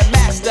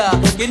 grandmaster.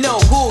 You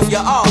know who you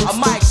are. I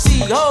might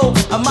see ho,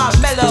 I might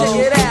mellow.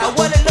 Check it out.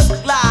 What it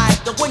look like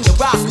when you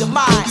rock the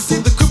mic. You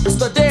see the group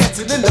start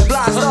dancing and the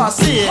blind start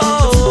seeing.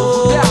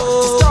 Oh,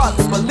 you start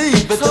to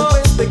believe it. The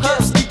way they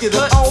kept speaking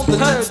it on the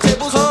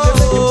turntables. They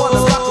make you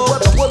wanna rock it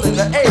whether willing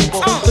or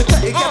able. The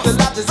cutting get the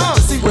loudest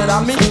to see what I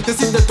mean. To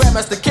see the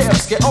grandmaster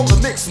Caps get on the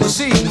mix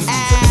machine. So this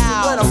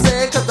is what I'm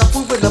saying, cause I'm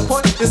proving the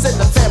point. They set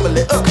the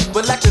family up,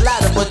 but like the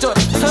light of a joint.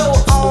 Go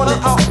on and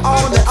on,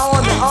 on and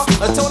on and on.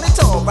 Tony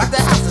Tone, rock the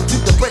house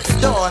until the break of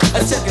dawn.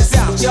 Check us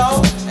out,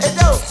 y'all. It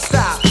don't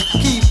stop.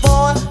 Keep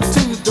on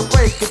to the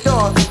break of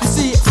dawn. You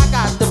see, I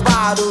got the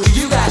bottle,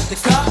 you got the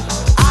cup.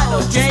 I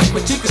don't drink,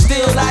 but you can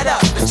still light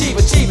up. Achiever,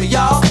 achiever,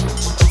 y'all.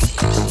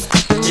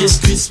 It's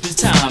Christmas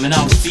time and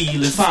I'm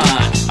feeling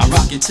fine. I'm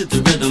rocking to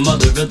the rhythm of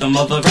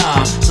the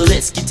rhyme. So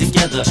let's get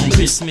together on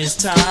Christmas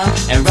time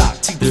and rock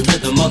to the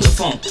rhythm of the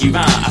funky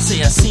rhyme. I say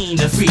I seen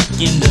a freak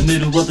in the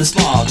middle of the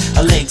smog.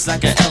 Her legs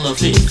like an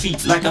elephant,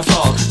 feet like a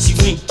frog. She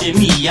winked at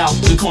me out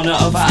the corner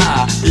of her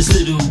eye. This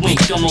little wink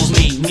almost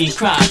made me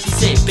cry. She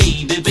said,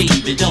 baby,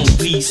 baby, don't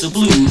be so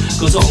blue,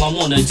 cause all I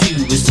wanna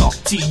do is talk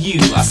to you.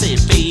 I said,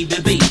 baby,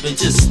 baby,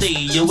 just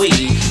stay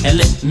away and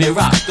let me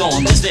rock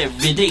on this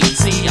very day.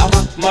 See, I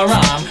rock my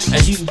rhyme.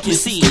 As you can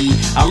see,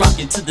 I'm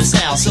rocking to the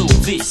sound so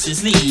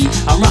viciously.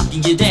 I'm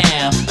rocking you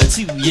down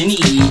to your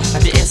knee,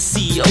 like the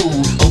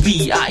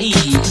S-C-O-O-B-I-E.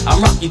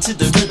 I'm rocking to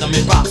the rhythm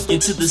and rocking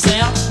to the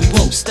sound. We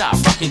won't stop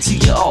rocking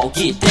till you all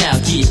get down,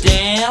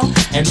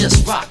 and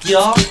just rock,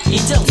 y'all.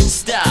 It don't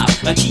stop,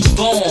 keep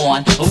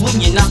on.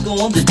 When you knock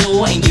on the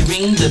door and you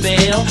ring the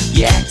bell,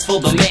 you ask for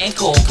the man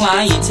called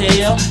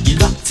clientele. You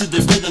rock to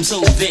the rhythm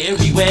so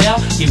very well.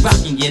 Keep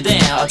rocking you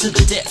down to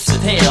the depths of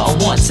hell.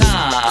 One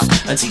time,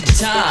 two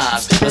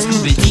times,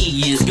 Scooby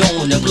D is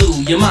gonna blow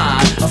your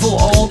mind. For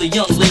all the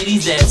young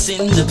ladies that's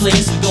in the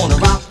place, we're gonna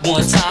rock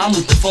one time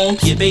with the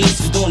funky bass.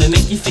 We're gonna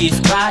make you feel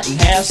right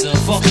and have some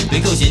fun,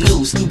 because you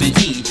know Scooby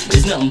D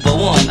is number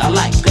one. I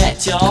like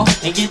that, y'all,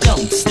 and you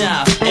don't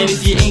stop. And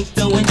if you ain't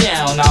throwing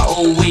down, I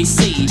always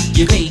say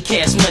you pay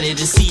cash money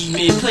to see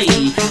me play.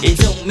 It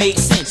don't make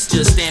sense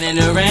just standing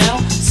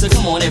around. So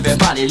come on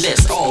everybody,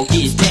 let's all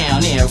get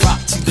down and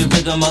rock to the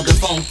rhythm of the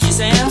funky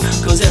sound,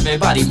 cause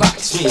everybody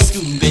rocks when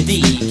Scooby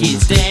D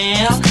gets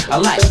down. I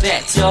like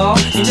that, y'all.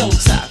 You don't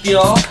stop,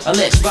 y'all.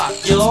 Let's rock,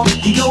 y'all.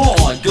 You go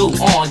on, go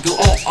on, go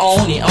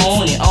on and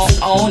on and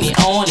on and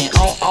on and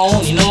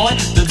on and on.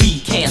 The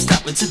beat can't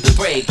stop until the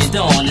break of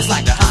dawn. It's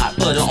like a hot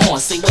butter on,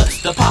 say what?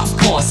 The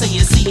popcorn. Say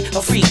you see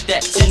a freak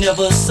that you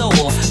never saw.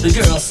 The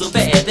girl so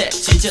bad that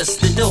you just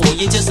adore.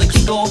 You just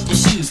kick off your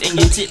shoes and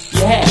you tip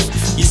your hat.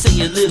 You say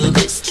a little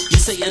this, you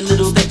say a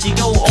little that. You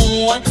go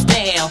on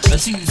down to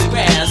the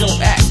ground.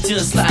 Don't act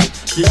just like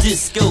the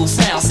disco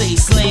sound. Say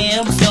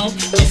slam dunk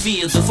and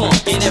feel the funk.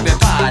 And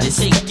everybody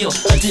say yo,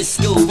 a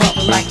disco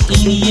rump like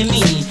Eenie and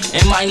Meenie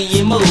and Miney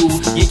and Moo.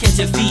 You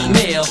catch a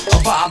female or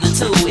bother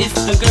too. If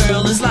the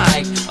girl is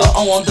like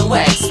on the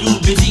wax,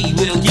 Scooby D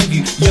will give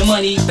you your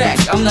money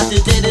back. I'm not the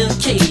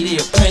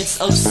dedicated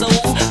Prince of Soul,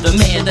 the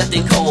man that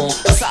they call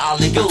a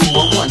solid gold.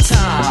 One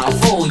time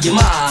for your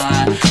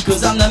mind,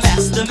 cause I'm the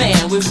master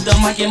man with the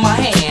mic in my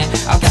hand.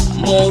 I got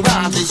more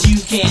rhymes as you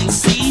can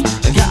see.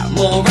 I got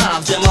more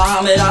rhymes than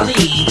Muhammad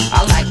Ali.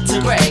 I like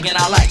to brag and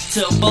I like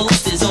to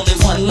boast. There's only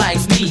one like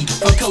me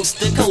from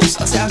coast to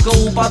coast. I say I go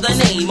by the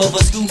name of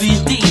a Scooby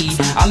D.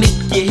 I make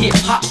you hip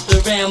hop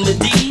the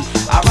remedy.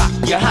 I rock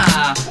you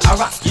high, I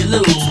rock you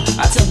low.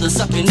 I tell the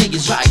sucker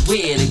niggas right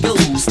where to go.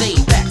 Stay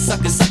back,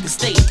 sucker, sucker,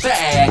 stay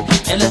back,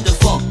 and let the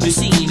funk be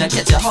seen. I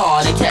catch a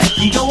heart attack.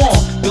 You go on,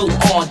 go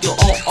on, go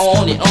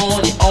on and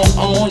on and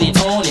on and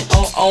on and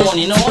on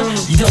and on.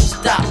 You don't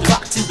stop,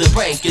 rock to the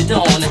break of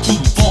dawn. I keep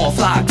on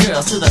fly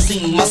girls till I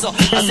sing my song.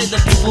 I said the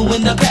people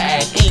in the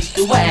back ain't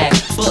the whack,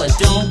 but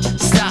don't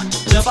stop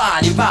the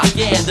body rock.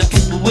 Yeah, the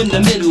people in the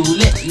middle,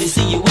 let me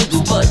see you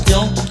wiggle, but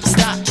don't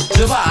stop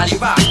the body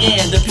rock.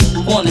 And the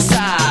people on the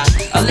side,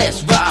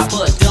 let's rock,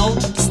 but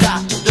don't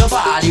stop the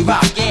body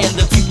rock. And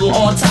the people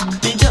on top,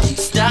 they don't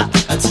stop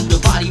until the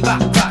body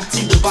rock, rock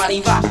to the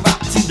body rock,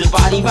 rock to the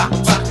body rock,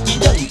 rock. You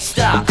don't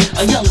stop.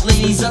 Young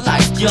ladies are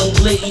like young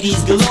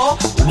ladies galore.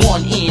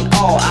 One in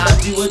all, I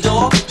do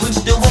adore. With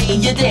the way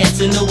you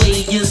dance and the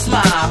way you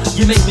smile,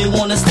 you make me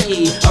wanna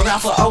stay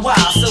around for a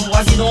while. So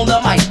I get on the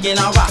mic and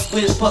I rock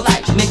with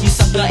polite. Make you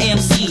sucker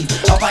MC.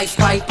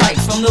 I bite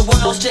from the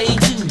world stage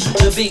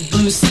to the big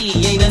blue sea.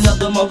 Ain't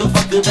another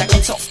motherfucker that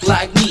can talk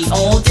like me.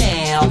 On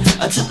down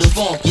to the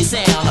funky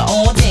sound.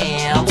 On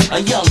down, a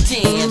young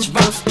dance,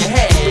 rock your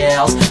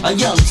house. A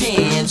young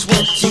dance,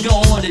 what you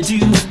gonna do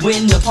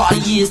when the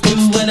party is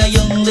through? When a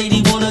young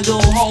lady wanna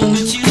go home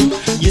with you,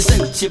 you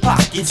search your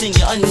pockets and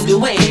your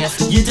underwear.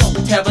 You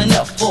don't have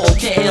enough for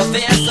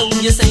carefare, so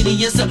you say to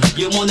yourself,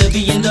 you wanna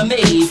be in the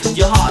maze.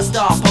 Your heart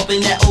starts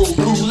pumping that old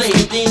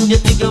Kool-Aid. Then you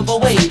think of a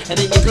way, and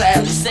then you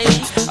gladly say,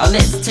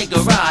 let's take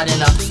a ride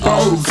in a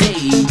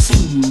OJ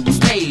to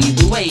pave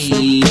the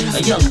way.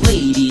 A young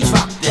lady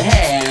rock the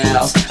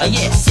house.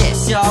 Yes,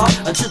 yes, y'all,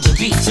 to the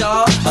beat,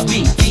 y'all. A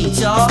beat,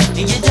 y'all,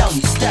 and you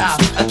don't stop.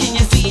 Can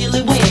you feel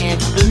it when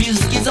the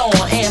music is on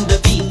and the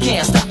beat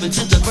can't stop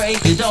until the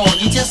break of dawn?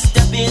 You just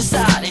step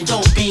inside and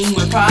don't be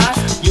with pride.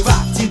 You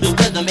rock to the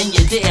rhythm and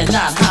you dare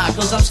not hide,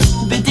 cause I'm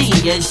Scooby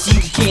D, as you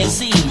can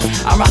see.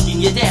 I'm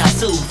rocking you down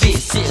so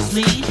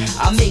viciously.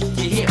 I make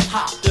you hip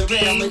hop the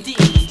remedy.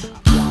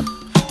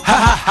 Ha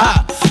ha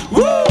ha!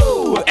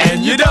 Woo!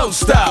 And you don't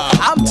stop.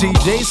 I'm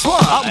TJ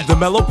Swan. I'm the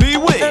Mellow P.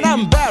 Wee. And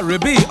I'm Barry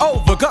B.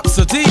 Over cups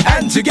of tea.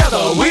 And together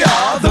we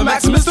are the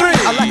Maximus 3.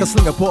 I like a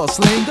Singapore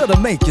sling, gonna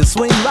make you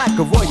swing like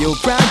a royal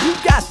crown. You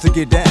got to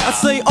get down. I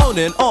say on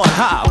and on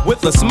high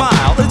with a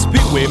smile. It's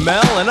Pee Wee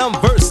Mel and I'm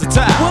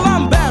versatile. Well,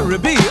 I'm Barry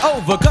B.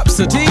 Over cups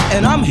of tea.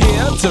 And I'm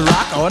here to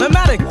rock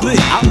automatically.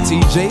 I'm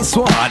TJ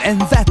Swan,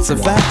 and that's a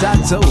fact. I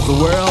told the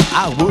world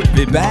I would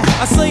be back.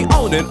 I say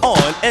on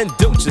and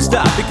don't you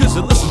stop, because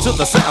you listen to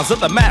the sounds of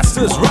the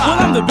Masters Rock. Well,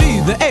 I'm the B,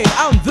 the A,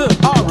 I'm the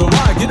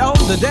R-O-Y. Get on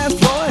the dance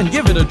floor and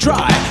give it a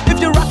try. If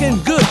you're rocking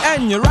good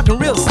and you're rocking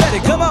real steady,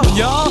 come on,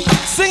 y'all.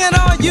 Sing it,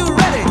 are you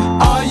ready?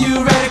 Are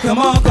you ready? Come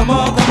on, come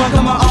on, come on,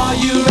 come on. Are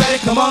you ready?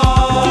 Come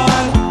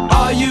on.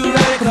 Are you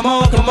ready? Come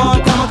on, come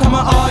on, come on, come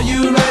on. Are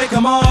you ready?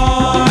 Come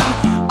on.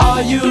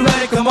 Are you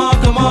ready? Come on,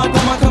 come on,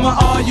 come on, come on.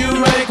 Are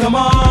you ready? Come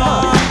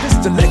on. This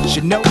to let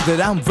you know that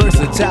I'm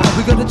versatile.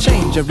 We're gonna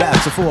change your rap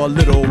for a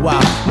little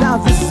while. Now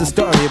this is a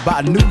story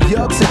about New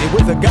York City,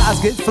 where the guys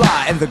get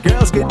fly and the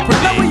girls get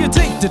pretty. Now when you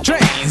take the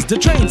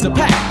trains are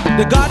packed.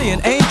 The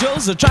guardian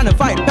angels are trying to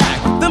fight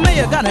back. The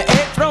mayor got an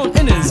egg thrown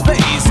in his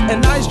face,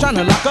 and now he's trying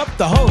to lock up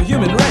the whole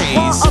human race.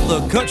 While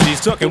other countries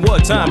talking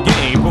wartime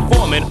game,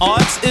 performing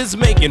arts is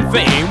making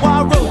fame.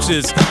 While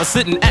roaches are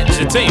sitting at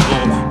your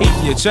table,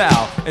 eating your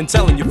chow and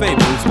telling your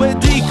fables. Where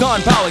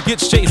Decon Power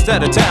gets chased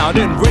out of town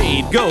and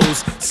Raid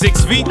goes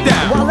 6 feet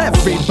down. While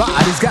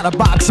everybody's got a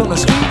box on the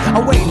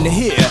street, waiting to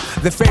hear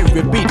the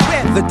favorite beat.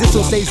 Where the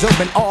disco stays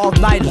open all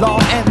night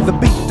long and the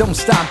beat don't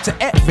stop till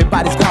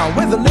everybody's gone.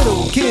 Where the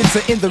little kids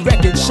are in the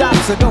record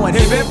shops are going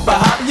hip hip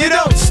hop, you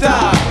don't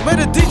stop. Where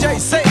the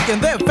DJ's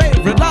singing their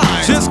favorite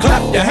lines, just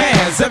clap your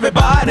hands,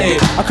 everybody,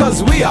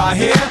 cause we are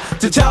here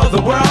to tell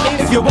the world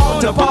if you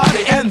want to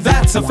party, and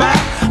that's a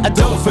fact.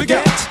 Don't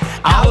forget,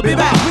 I'll be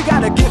back. We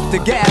got a gift to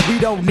gab, we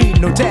don't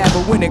need no tab,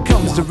 but when it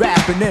comes to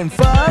rapping and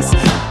fuss,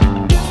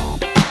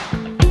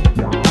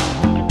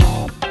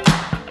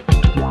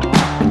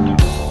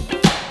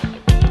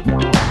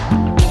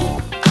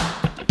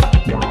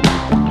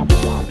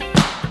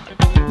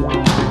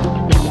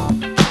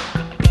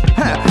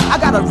 I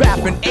gotta rap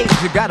in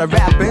Asia, gotta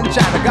rap in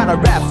China, gotta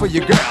rap for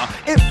your girl.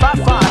 If I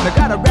find I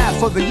gotta rap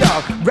for the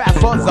young, rap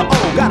for the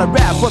old, gotta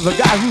rap for the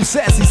guy who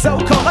says he's so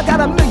cold. I got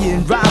a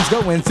million rhymes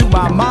going through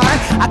my mind,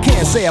 I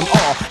can't say them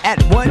all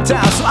at one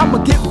time, so I'ma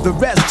give the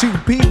rest to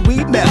Pee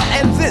Wee Mel.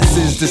 And this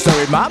is the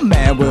story my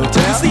man will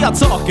tell. You see, I'll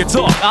talk and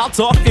talk, I'll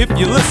talk if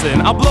you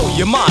listen. I'll blow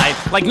your mind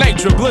like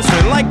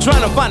nitroglycerin, like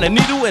trying to find a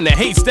needle in a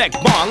haystack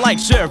barn, like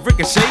Sheriff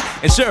Ricochet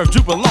and Sheriff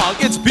Drooper Long.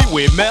 It's Pee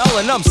Wee Mel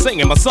and I'm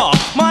singing my song.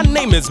 My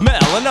name is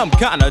Mel and I'm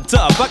kinda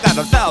tough. I got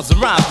 1,000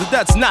 rhymes, but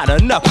that's not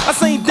enough. I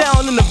sing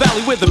down in the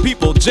valley where the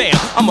people jam.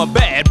 I'm a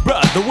bad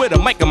brother with a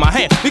mic in my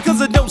hand,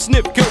 because I don't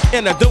sniff coke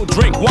and I don't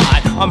drink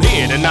wine. I'm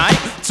here tonight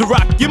to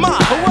rock your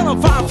mind. Well,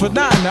 I'm 5'9",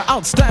 an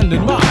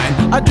outstanding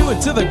mind. I do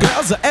it to the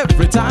girls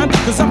every time,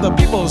 cause I'm the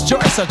people's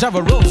choice. I drive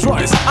a Rolls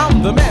Royce.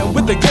 I'm the man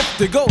with the gift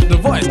to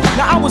golden voice.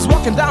 Now I was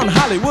walking down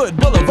Hollywood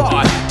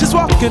Boulevard, just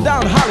walking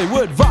down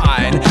Hollywood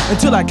Vine,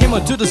 until I came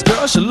up to this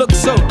girl. She looked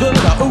so good,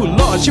 oh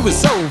Lord, she was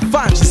so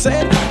fine. She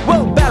said,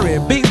 well, Barry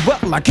B,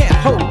 well, I can't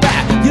hold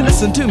back. You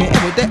listen to me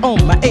every day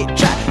on my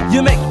 8-track.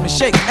 You make me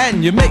shake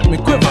and you make me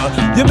quiver.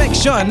 You make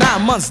sure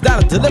 9 months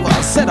that'll deliver.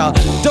 I said,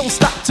 don't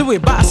stop till we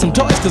buy some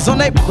toys, cause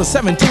on April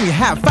 17 we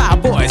have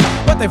 5 boys,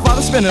 but they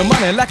father spending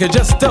money like I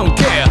just don't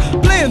care,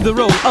 playing the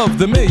role of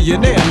the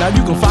millionaire. Now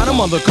you can find him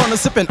on the corner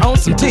sipping on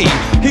some tea.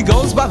 He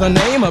goes by the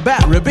name of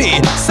Barry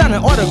B,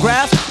 signing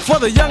autographs for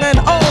the young and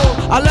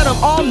old. I let them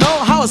all know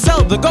how I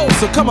sell the gold.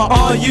 So come on,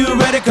 are you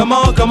ready? Come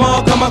on, come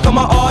on, come on, come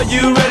on. Are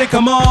you ready?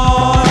 Come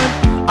on.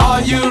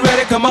 Are you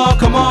ready? Come on,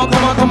 come on,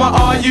 come on, come on.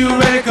 Are you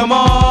ready? Come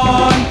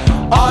on.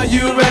 Are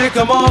you ready?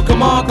 Come on,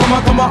 come on, come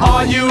on, come on.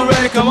 Are you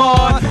ready? Come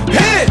on.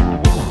 Hit it!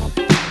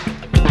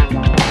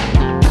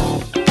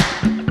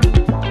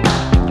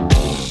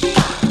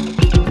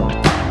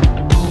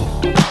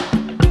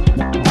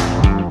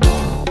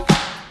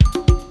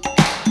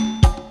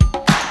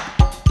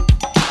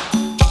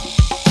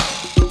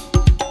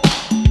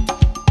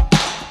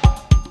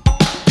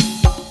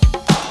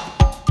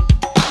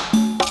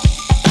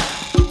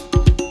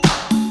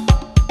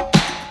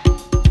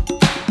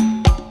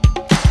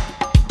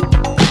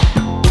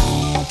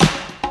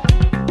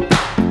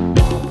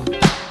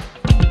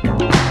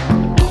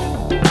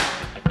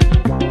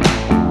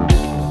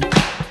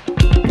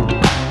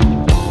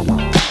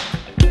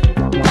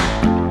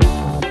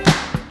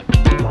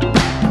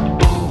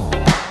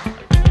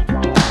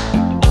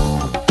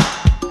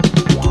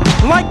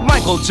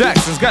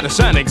 Jackson's got a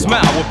shining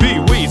smile. Well, Pee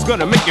Wee's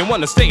gonna make you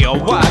wanna stay a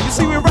while. You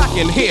see, we're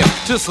rocking here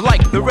just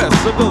like the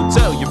rest, so go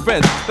tell your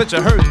friends that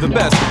you heard the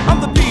best. I'm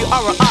the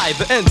P-R-I,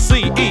 the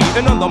N-C-E,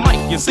 and on the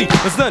mic you see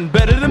there's nothing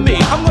better than me.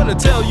 I'm gonna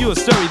tell you a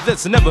story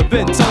that's never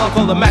been told. I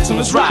call the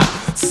Maximus Rhyme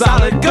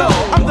Solid Gold.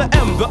 I'm the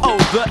M, the O,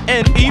 the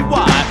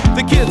N-E-Y.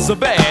 The kids are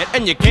bad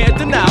and you can't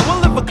deny.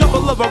 Well, if a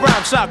couple of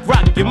rhyme shock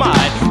rock your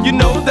mind, you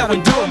know that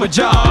we're doing my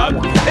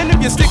job. And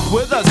if you stick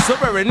with us so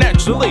very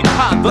naturally,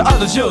 the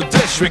others you'll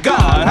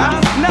disregard, huh?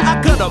 Now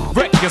I cut up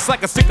records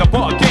like a stick up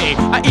arcade.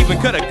 I even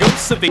cut a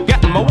ghost if it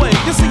got in my way.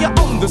 You see, I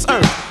own this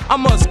earth, I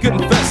must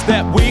confess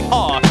that we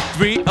are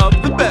 3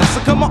 of the best. So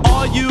come on,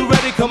 are you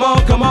ready? Come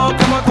on, come on,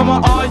 come on, come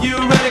on. Are you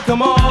ready?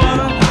 Come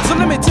on. So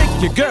let me take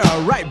your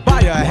girl right by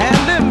your hand.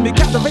 Let me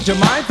captivate your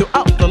mind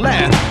throughout the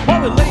land.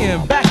 While we're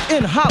laying back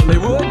in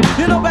Hollywood,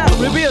 you know Barry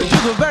will do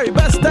the very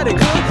best that he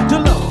could to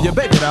love you,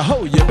 baby, to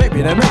hold you,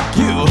 baby, to make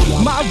you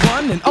my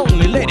one and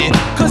only lady.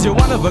 Cause you're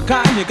one of a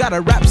kind, you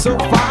gotta rap so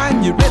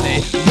fine. You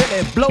really,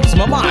 really blows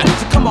my mind.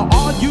 So come on,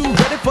 are you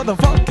ready for the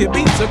funky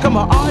beat? So come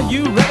on, are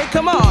you ready?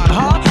 Come on,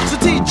 huh? So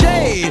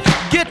TJ,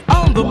 get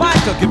on the mic,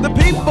 or give the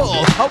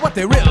people what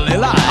they really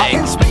like.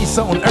 In space,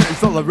 on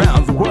earth, all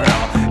around the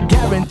world,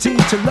 guaranteed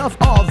to love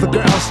all the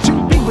girls. To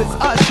be with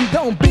us, you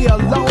don't be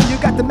alone. You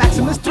got the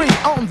Maximus 3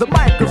 on the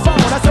microphone.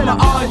 I said,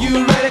 are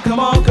you ready? Come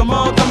on, come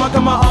on, come on,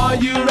 come on. Are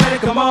you ready?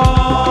 Come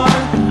on.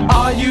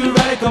 Are you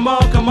ready? Come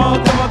on, come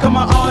on, come on, come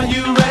on. Are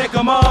you ready?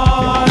 Come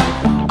on.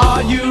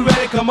 Are you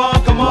ready? Come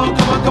on, come on,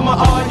 come on, come on.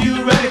 Are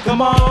you ready?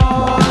 Come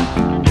on.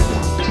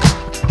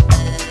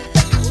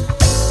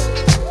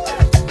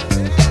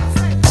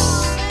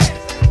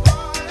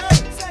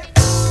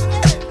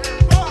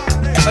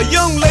 A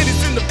young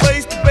lady's in the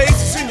place, the bass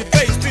is in your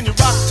face, then you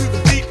rock to the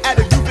beat at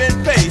a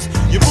grooving pace.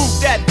 You move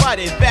that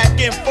body back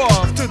and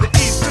forth to the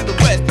east, to the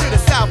west, to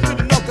the south, to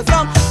the north. Cause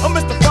I'm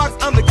Mr. Fox,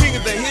 I'm the king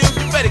of the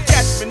hill. You better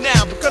catch me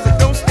now because I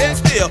don't stand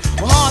still.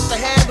 I'm hard to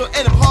handle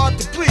and I'm hard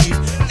to please.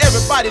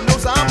 Everybody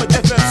knows I'm a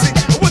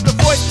FMC with a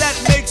voice that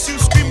makes you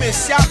scream and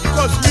shout.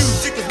 Because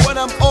music is what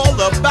I'm all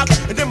about.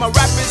 And then my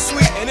rap is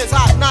sweet and it's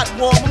hot, not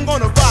warm. I'm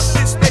gonna rock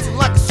this nation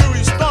like a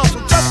serious storm.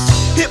 So just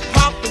hip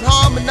hop and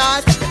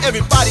harmonize.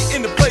 Everybody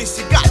in the place,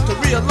 you got to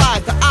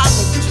realize the I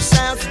produce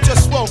sounds that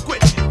just won't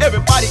quit.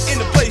 Everybody in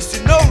the place,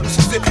 you know this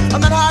is it.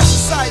 I'm not high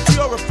society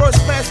or a first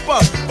class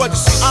buff, but you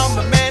see, I'm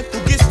the man who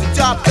gets the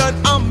job done.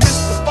 I'm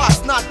Mr.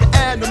 Fox, not the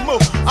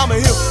animal. I'm a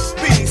hip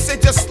being, say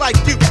just like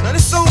you. Now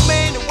there's so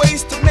many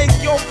ways to make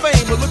your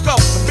fame, but look up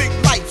the big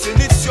lights and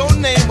it's your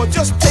name. Or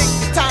just take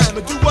your time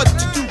and do what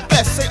you do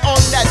best. Say on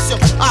that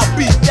show, I'll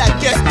be that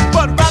guest.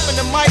 But rapping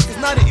the mic is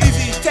not an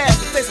easy task.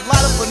 It takes a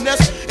lot of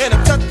finesse and a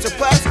touch of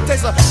class. It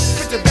takes a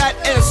pinch of that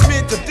and a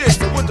smidge of this.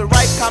 And with the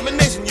right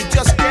combination, you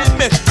just can't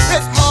miss.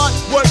 It's hard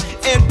work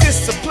and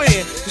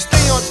discipline to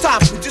stay on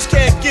top. You just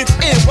can't get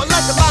in. Well,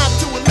 like a line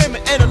to a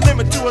limit and a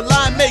limit to a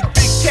line. Make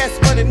big cash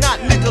money, not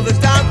nickel and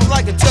dime. But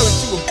like a cherry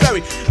to a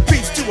berry,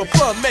 peach to a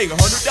plum. Make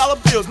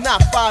 $100 bills,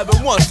 not 5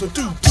 and 1. So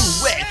do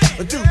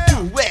it, do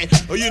it.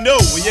 Oh, you know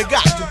what you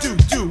got to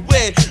do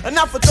it. And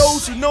not for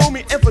those who know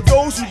me and for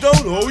those who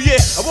don't. Oh yeah,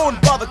 I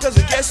won't bother cause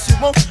I guess you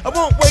won't. I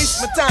won't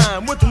waste my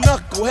time with the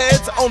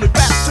knuckleheads. I only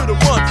back to the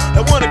one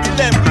that wanna be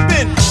left. We've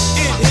been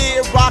in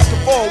here rocking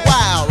for a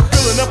while,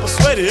 filling up a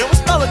sweater. It was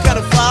smelling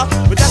kinda foul,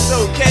 but that's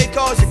okay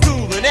cause you're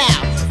cooling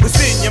out. What's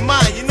in your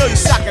mind, you know you're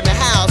shocking the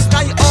house.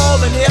 Now you're all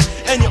in here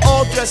and you're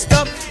all dressed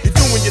up. You're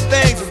doing your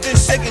things and then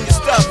shaking your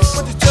stuff.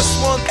 But there's just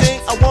one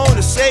thing I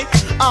wanna say.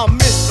 I'm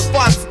Mr.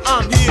 Fox,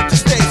 I'm here to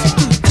stay. So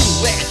do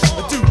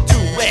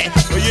it.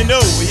 Well, you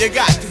know what you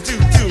got to do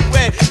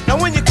it.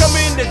 Now when you come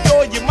in the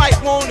door, you might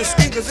wanna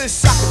scream cause it's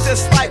shocking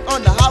just like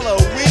on the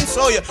Halloween.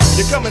 So you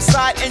come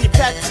inside and you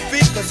pat your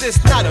feet cause it's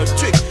not a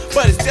trick,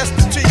 but it's just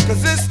a treat.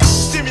 Cause it's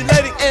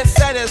stimulating and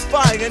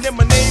satisfying. And then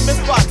my name is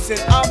Fox and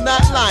I'm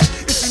not lying.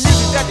 It's the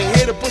music that you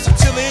hear to push a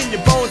chill in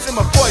your bones and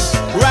my voice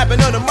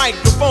rapping on the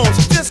microphone.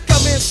 So just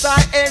come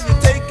inside and you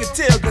take a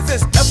chill cause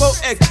it's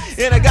F-O-X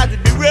and I got to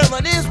be real.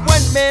 And there's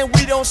one man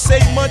we don't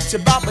say much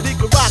about, but he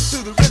can rock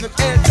to the rhythm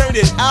and turn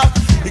it out.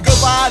 He go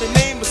by the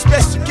name of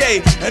Special K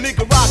and he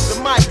can rock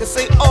the mic and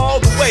say all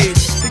the way.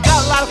 He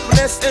got a lot of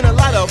finesse and a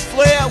lot of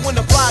flair. When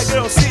the fly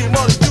girls see him,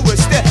 all they do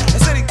is stare.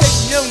 Instead he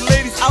takes young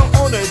ladies out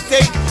on a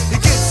date. He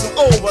gets them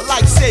over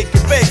like shake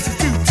and bake. So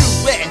do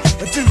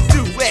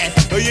it.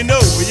 Oh, you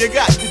know what you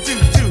got to do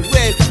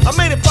it. I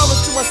made a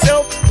promise to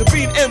myself to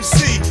be an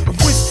MC, of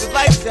which the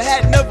life I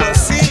had never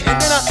seen. And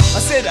then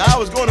I said I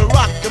was gonna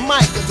rock the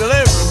mic until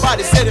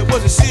everybody said it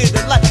was a shit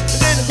that life.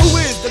 And then who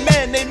is the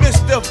man named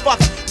Mr.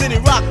 Fox? Then he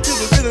rocked to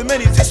the rhythm and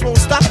he just won't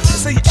stop.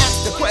 So you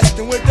ask the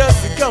question, where does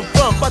it come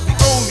from? But the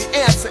only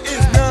answer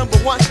is number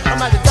one.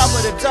 I'm at the top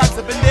of the charts,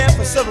 I've been there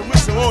for several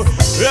weeks. I won't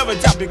ever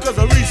drop because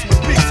I reached my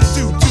peak.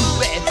 So do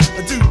it.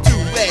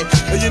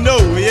 You know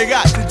what you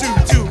got to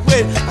do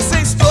it. I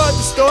say store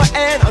to store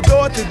and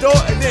door to door,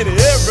 and then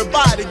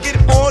everybody get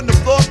it on the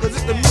floor. Cause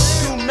it's the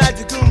mystical,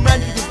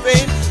 magical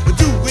fame. But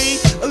do we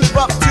live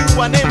up to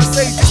our name and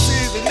say this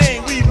is the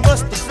name we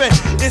must defend?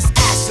 It's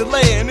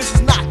Ashley and this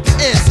is not the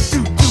end.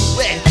 So do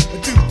it.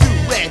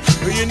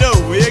 You know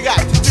what you got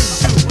to do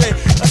it.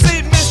 I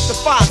say Mr.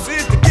 Fox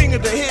is the king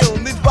of the hill,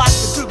 and he's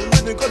rocking to the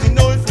rhythm cause he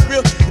know it's for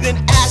real. And then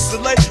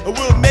Ashley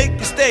will make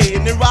you stay,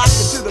 and then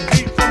rocking to the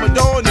beat from a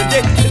dawn to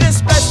day. And then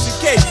Special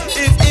K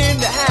is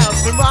in the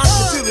house and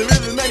rocking to the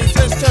rhythm and he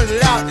just turned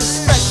it out. It's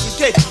Special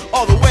K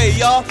all the way,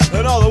 y'all,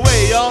 and all the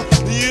way, y'all.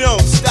 You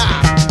don't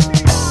stop.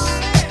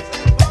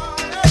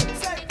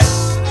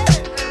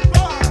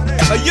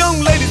 A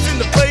young lady's in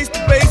the place,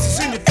 the bass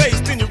is in your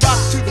face, then you rock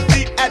to the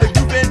beat at a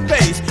grooving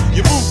pace.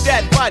 You move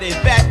that body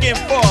back and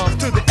forth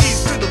to the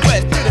east, to the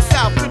west, to the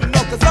south, to the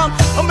north. Cause I'm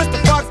Mr.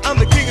 Fox, I'm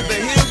the king of the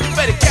hill. You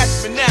better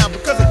catch me now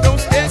because I don't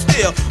stand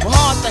still. I'm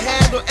hard to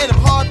handle and I'm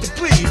hard to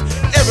please.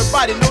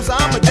 Everybody knows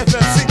I'm a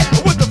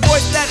FMC with a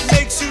voice that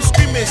makes you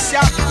scream and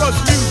shout. Because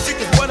music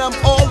is what I'm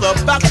all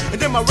about.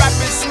 And then my rap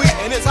is sweet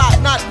and it's hot,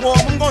 not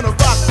warm. I'm gonna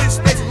rock this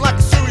nation like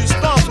a serious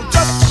storm. So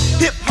just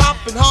hip hop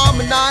and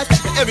harmonize.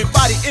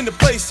 Everybody in the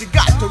place, you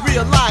got to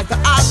realize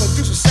that I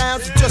produce the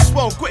sounds you just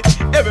won't quit.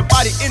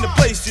 Everybody in the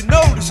place, you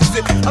know this is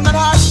it. I'm not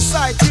high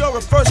society or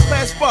a first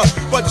class buff,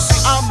 but you see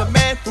I'm the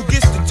man who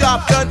gets the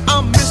job done.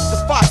 I'm Mr.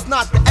 Fox,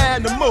 not the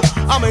animal.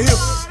 I'm a hip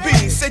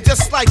being, say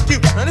just like you.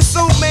 Now there's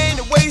so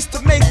many ways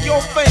to make your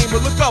fame.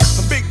 But look up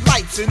some big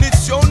lights and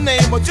it's your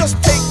name. Or just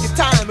take your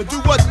time and do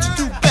what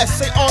you do best.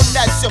 Say on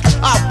that show,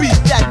 I'll be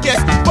that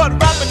guest. But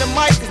rapping the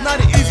mic is not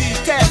an easy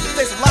task.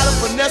 It takes a lot of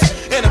finesse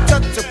and a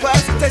touch of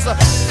class. It takes a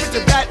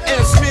picture back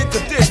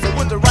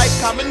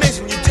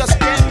combination you just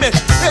can't miss.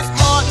 It's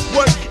hard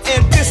work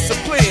and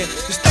discipline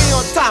to stay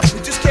on top, you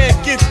just can't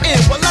give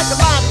in. Well, like a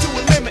line to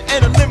a limit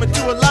and a limit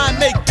to a line,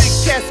 make big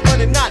cash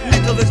money, not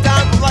nickel and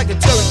dime. But like a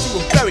cherry to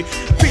a berry,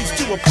 peach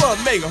to a plum,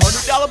 make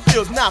 $100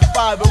 bills, not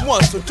 5 and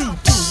 1. So do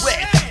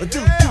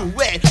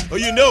it, or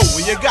you know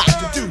what you got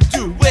to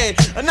do it.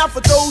 And not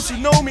for those who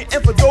know me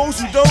and for those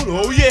who don't,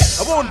 oh yeah,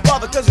 I won't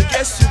bother cause I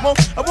guess you won't.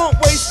 I won't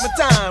waste my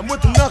time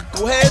with the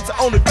knuckleheads.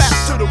 I only back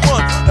to the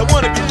one that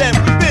wanna be them.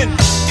 We've been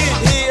in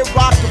here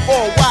rocking for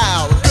a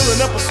while,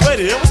 filling up a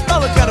sweater, it was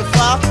smelling kinda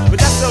foul, but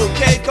that's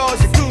okay cause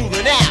you're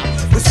cooling out.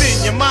 What's in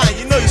your mind,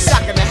 you know you're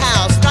shocking the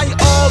house. Now you're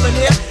all in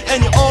here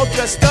and you're all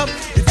dressed up,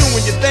 you're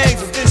doing your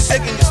things and then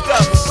shaking your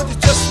stuff. But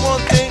there's just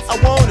one thing I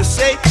wanna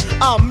say,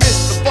 I'm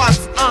Mr.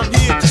 Fox, I'm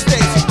here to stay.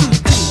 So do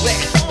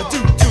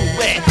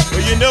it,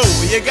 well you know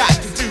what you got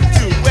to do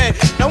it.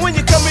 Now when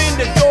you come in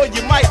the door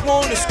you might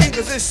wanna scream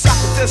cause it's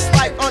shocking just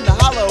like on the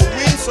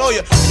Halloween. So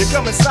you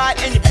come inside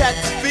and you pat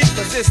your feet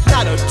cause it's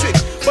not a trick,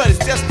 but it's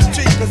just a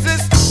treat cause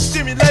it's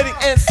stimulating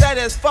and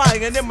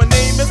satisfying. And then my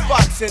name is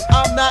Fox and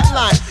I'm not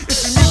lying.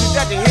 It's the music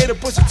that you hear to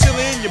push a chill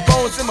in your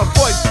bones and my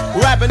voice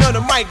rapping on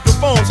the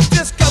microphone. So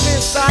just come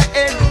inside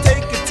and you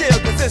take a chill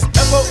cause it's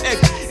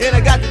F-O-X and I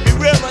got to be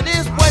real. And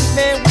there's one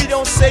man we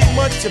don't say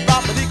much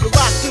about, but he can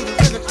rock to the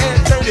rhythm and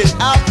turn it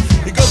out.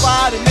 He go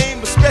by the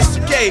name of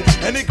Special K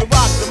and he can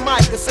rock the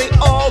mic and say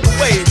all the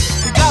way.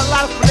 He got a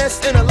lot of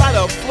finesse and a lot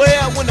of flair.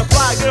 When the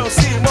fly girls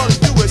see him, all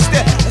they do is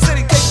stare. I said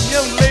he takes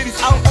young ladies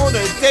out on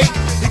a date.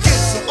 He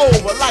gets them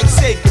over like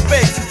shake and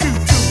bake. So do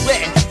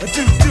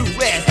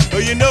it, oh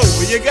you know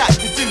what you got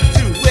to do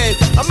it.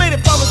 I made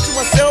a promise to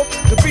myself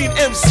to be an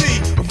MC,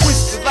 of which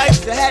the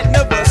life I had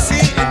never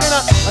seen. And then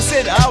I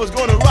said I was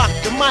gonna rock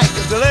the mic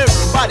until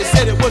everybody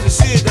said it was a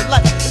shit that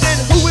like. And then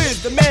who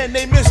is the man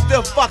named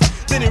Mr. Fox?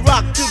 Then he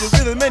rocked to the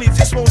rhythm and he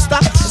just won't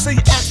stop. So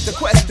you ask the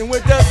question,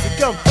 where does it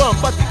come from?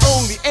 But the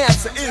only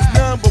answer is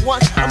number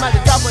one. I'm at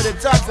the top of the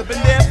charts, I've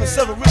been there for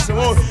several weeks. I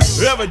won't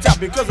ever drop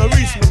because I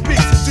reached my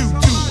peak. So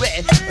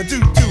do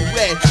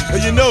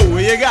it, you know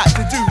what you got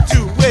to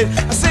do it.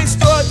 I say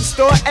store to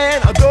store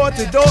and door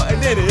to door, and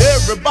then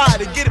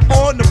everybody get it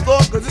on the floor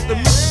cause it's the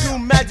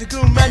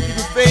magical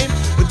fame.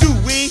 Do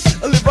we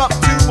live up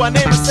to our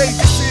name and say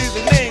this is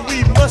the name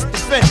we must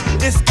defend?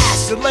 It's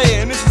Ashley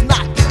and this is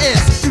not the end.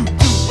 So do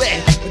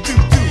it,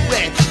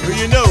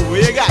 you know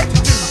what you got to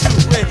do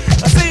it.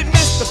 I say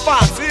Mr.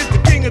 Fox is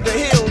the king of the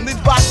hill and he's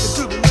rocking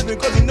to the rhythm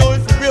cause he know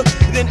it's for real.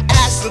 And then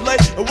Ashley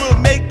will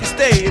make you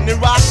stay and then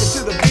rocking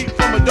to the beat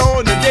from a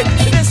dawn to day.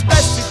 And then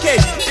Special K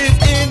is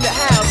in the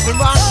house and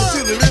rocking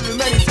to the rhythm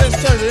and he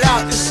just turn it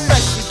out. It's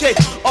Special K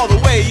all the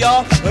way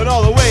y'all, and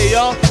all the way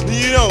y'all,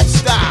 you don't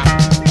stop.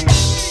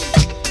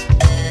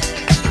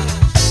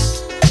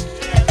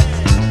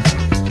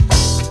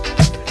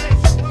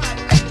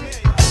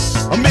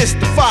 I'm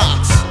Mr.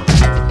 Fox.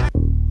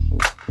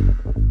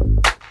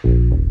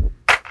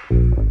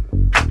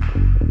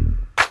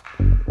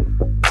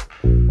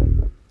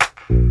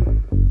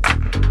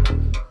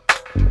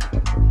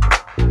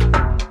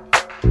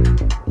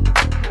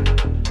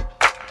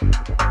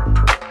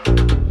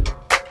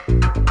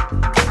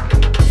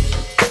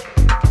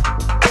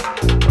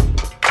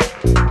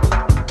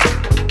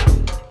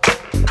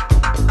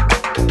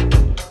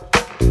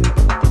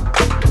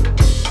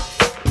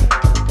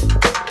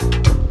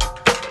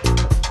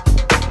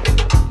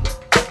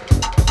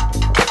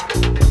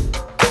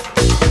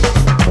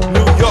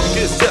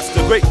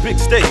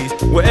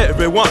 Where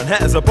everyone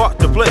has a part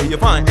to play. You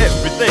find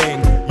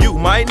everything you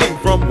might need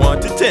from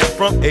 1 to 10,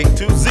 from A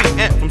to Z,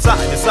 and from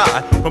side to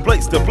side, from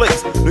place to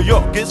place. New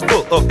York is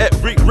full of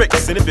every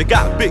race, and if you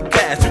got big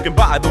cash, you can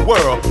buy the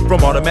world.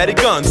 From automatic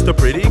guns to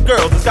pretty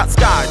girls, it's got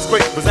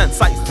skyscrapers and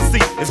sights to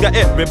see. It's got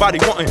everybody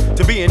wanting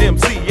to be an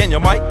MC, and you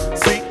might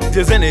see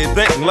just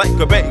anything like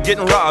a bank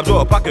getting robbed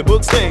or a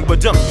pocketbook sting.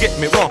 But don't get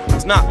me wrong,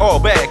 it's not all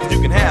bad, cause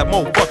you can have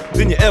more fun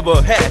than you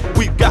ever had.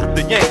 We've got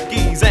the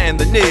Yankees and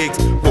the Knicks,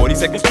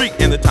 42nd Street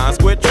and the Times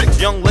Square tricks.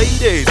 Young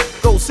ladies,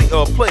 go see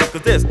a play,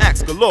 cause there's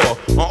acts galore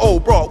on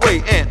Old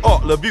Broadway and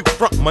Art LaBute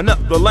from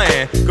another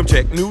land. Come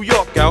check New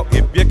York out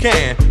if you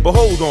can, but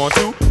hold on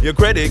to your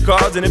credit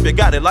cards. And if you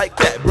got it like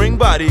that, bring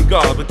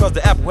bodyguards, because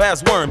the apple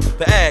has worms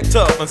that act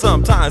tough, and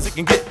sometimes it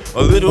can get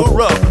a little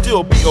rough. But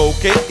you'll be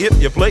okay if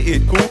you play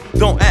it cool.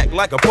 Don't act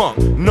like a punk,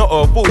 no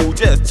a fool,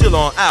 just chill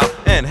on out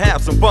and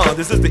have some fun.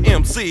 This is the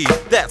MC,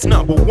 that's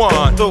number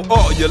one. So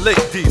all you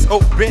ladies,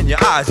 open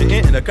your eyes, you're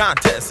in a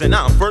contest and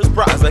I'm first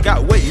prize. I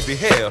got wavy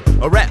hair,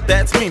 a rap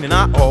that's meaning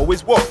I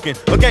always walking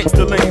against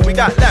the lane. We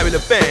got Larry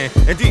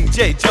LeFan and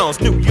DJ Jones.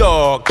 New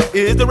York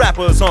is the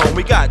rapper's home.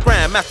 We got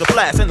Grandmaster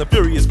Flash and the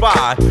Furious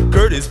Five,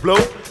 Curtis Blow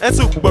and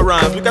Super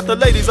Rhymes. We got the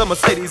ladies of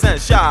Mercedes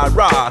and Shy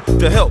Rod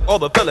to help all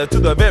the fellas to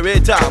the very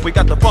top. We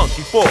got the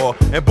Funky Four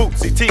and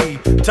Bootsy T,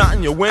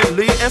 Tanya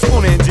Winley and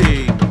Spoon and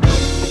G.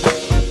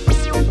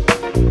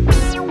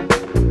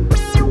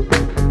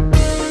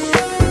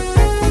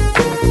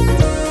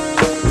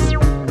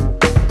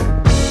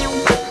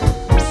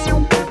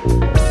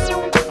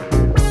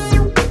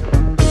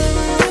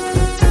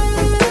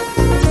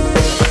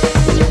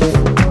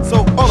 So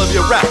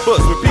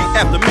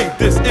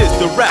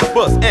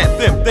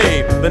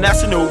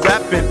original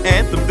rapping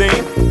anthem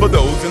theme for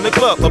those in the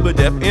club of the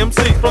deaf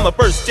MC. From the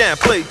first jam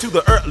played to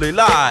the early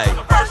light.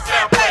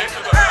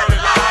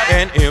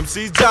 And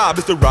MC's job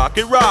is to rock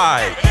it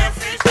right.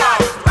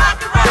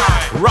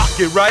 Rock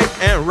it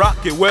right and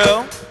rock it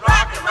well.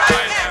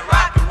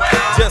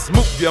 Just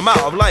move your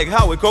mouth like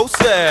Howard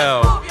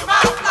Cosell.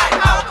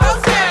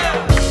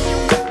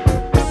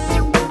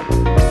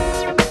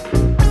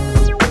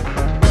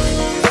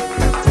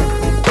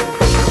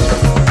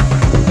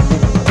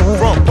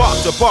 From park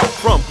to park,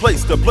 from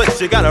place to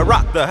place, you gotta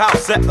rock the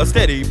house at a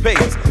steady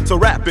pace. So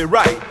rap it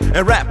right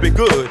and rap it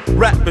good.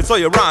 Rap it so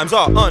your rhymes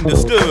are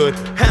understood.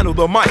 Handle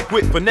the mic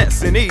with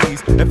finesse and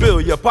ease, and fill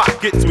your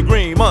pockets with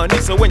green money.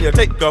 So when you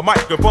take a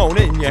microphone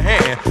in your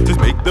hand, just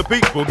make the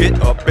people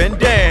get up and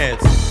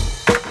dance.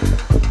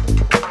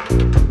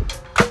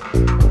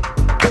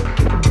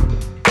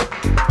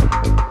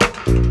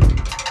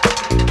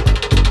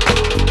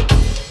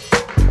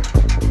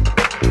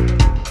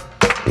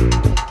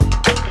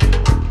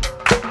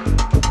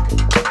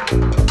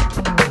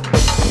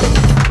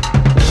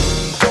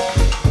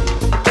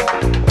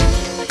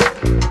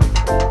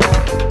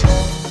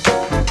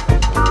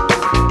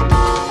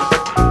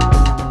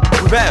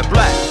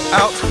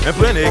 And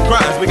plenty of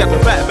crimes, we got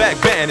the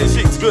fatback band and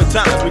sheets, good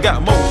times. We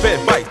got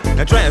moped bites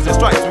and transit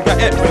stripes. We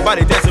got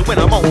everybody dancing when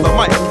I'm on the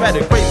mic. We had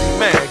a crazy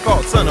man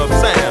called Son of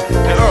Sam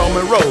and Earl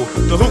Monroe,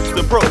 the Hoops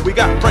the Pro. We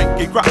got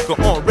Frankie Crocker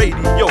on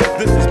radio.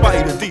 This is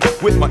Spider D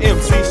with my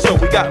MC show.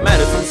 We got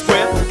Madison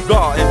Square,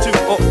 Gar and 2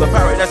 off the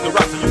Paradise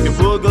Garage so you can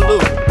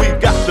boogaloo. We've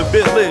got the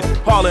Village,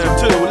 Harlem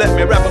too. Let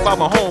me rap about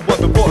my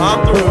homeboy before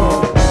I'm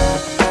through.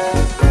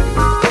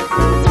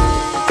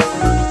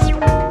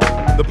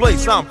 The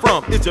place I'm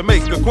from is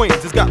Jamaica,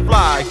 Queens. It's got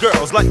fly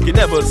girls like you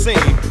never seen.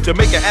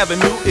 Jamaica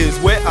Avenue is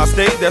where I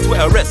stay. That's where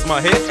I rest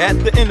my head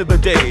at the end of the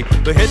day.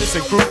 The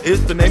Henderson Crew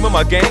is the name of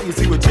my gang. You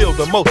see, we chill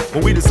the most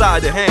when we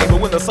decide to hang. But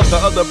when the sucker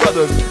other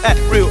brothers act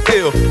real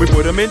ill, we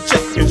put them in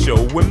check and show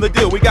them the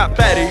deal. We got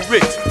Fatty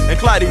Rich and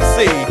Clyde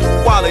C,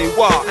 Wally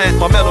Wah and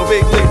my mellow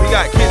Big Lee. We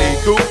got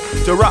Kenny Coop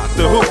to rock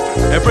the hoop,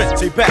 and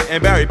Frenchie Pat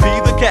and Barry P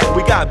the cat.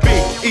 We got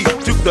Big E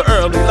to the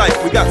early light.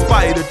 We got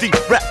Spider D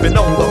rapping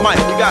on the mic.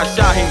 We got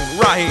Shaheem,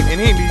 Raheem, and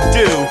Hemi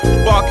Do,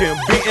 Barkin,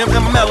 BM,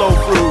 and Mellow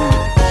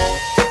Fruit.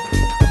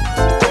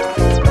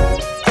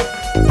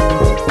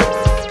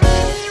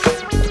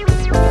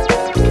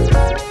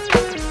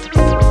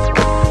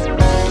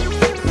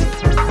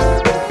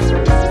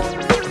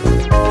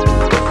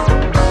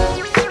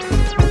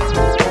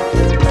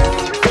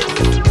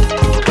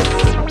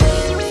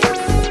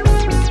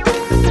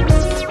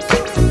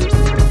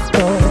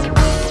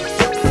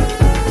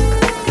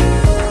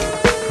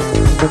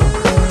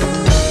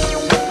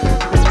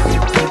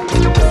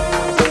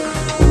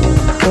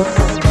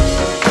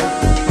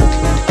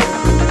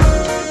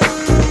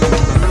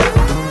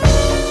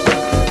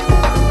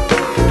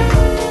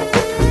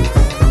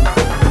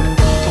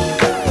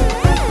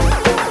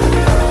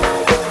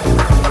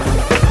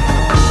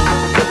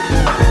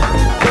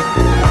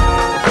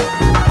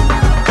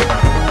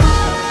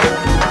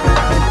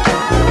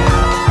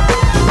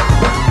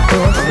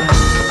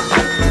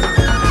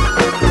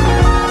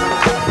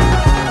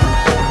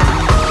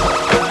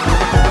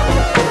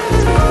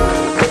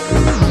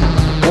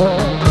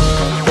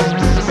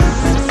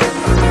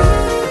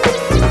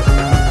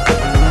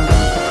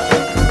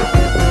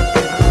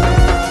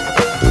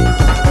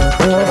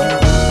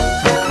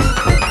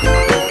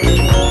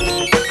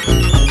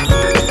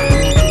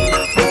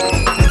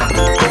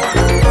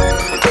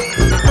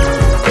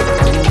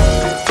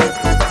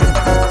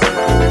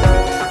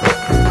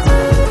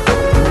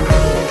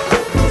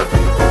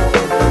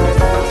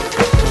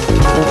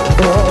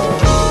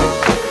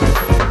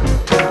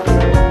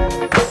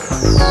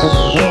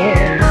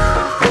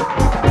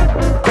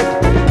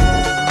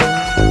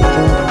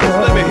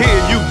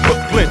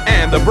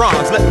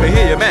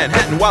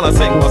 While I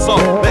sing my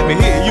song, let me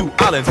hear you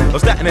islands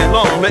of Staten and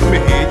Long. Let me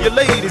hear you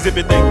ladies if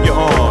you think you're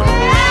on.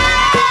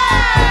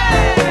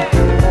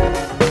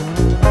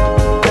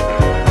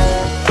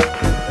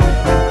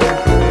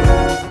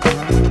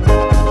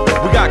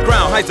 We got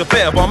Crown Heights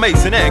Affair, Bar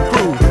Mason and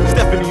Crew,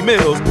 Stephanie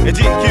Mills and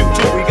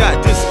GQ2. We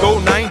got Disco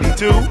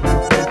 92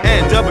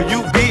 and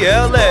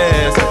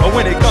WBLS.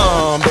 When it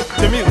comes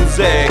to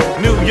music,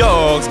 New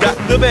York's got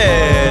the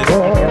best.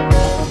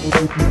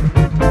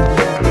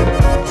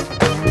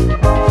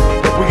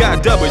 We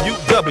got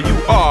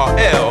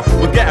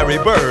WWRL with Gary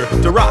Bird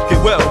to rock it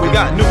well. We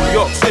got New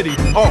York City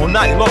all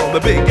night long, the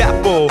Big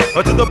Apple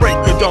to the break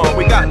of dawn.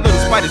 We got Little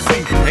Spider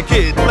C and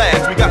Kid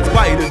Flash. We got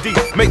Spider D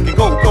making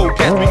cold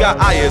cats. We got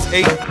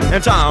IS-8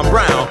 and Tom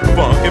Brown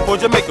funkin' for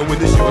Jamaica with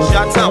the Sure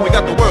Shot Town. We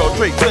got the World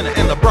Trade Center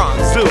and the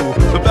Bronx Zoo.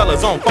 The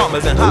fellas on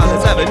Farmers and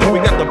Highlands Avenue. We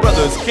got the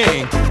Brothers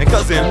King and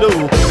Cousin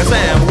Lou and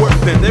Sam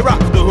Worthington. They rock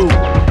the hoop.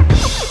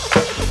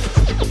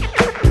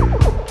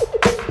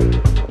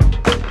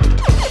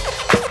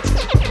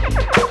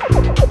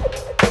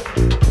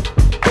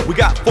 We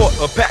got Fort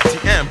Apache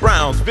and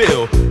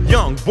Brownsville,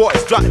 young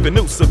boys driving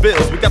new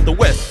Sevilles. We got the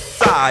West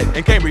Side life.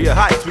 In Cambria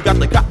Heights, we got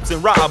the cops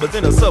and robbers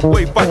in a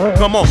subway fight.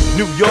 Come on,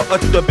 New York,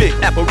 to the big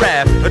apple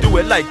rap. Do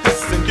it like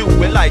this and do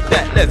it like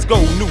that. Let's go,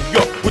 New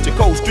York, with your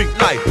cold street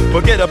life.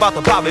 Forget about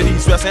the poverty,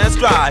 stress, and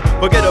strife.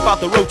 Forget about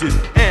the roaches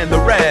and the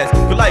rats.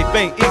 Cause life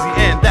ain't easy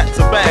and that's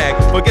a bag.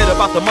 Forget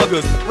about the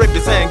muggers,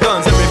 rapists, and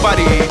guns.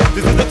 Everybody,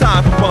 this is the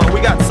time for fun.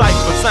 We got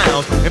Cypher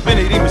Sounds,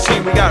 Infinity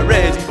Machine, we got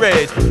Reggie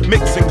Reg.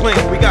 Mix and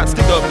clean, we got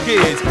stick up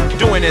kids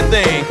doing their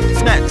thing.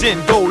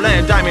 Snatching gold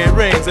and diamond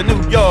rings. A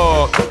New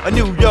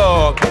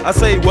York, I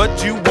say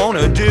what you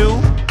wanna do.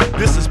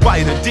 This is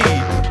Spider D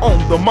on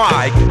the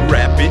mic,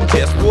 rapping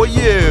just for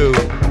you.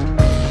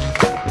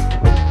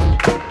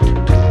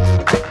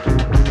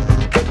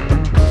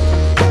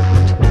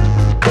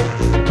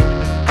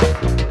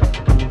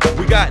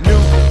 We got New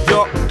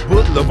York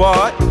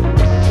Boulevard.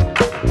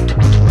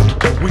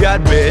 We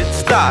got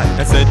Bed-Stuy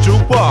and Central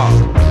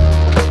Park.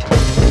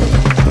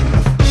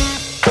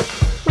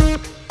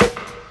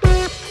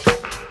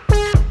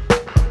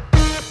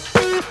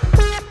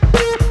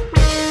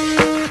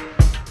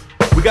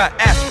 We got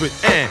Aspen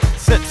and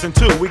Simpson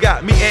too. We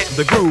got me and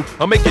the groove,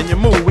 I'm making you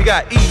move. We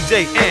got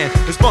EJ and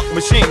his funk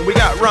machine. We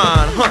got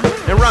Ron Hunt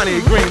and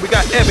Ronnie Green. We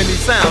got Ebony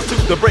Sounds to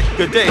the break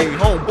of day.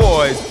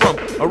 Homeboys from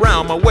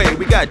around my way.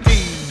 We got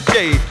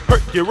DJ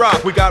Hercule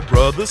Rock. We got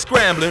brothers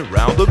scrambling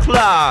round the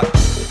clock.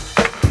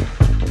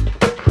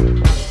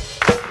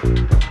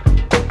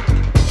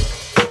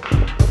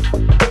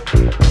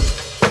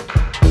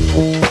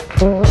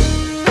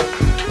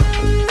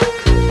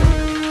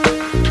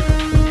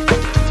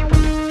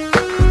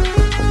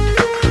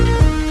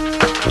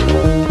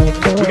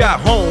 We got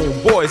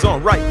homeboys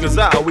on Rikers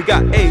Isle. We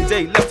got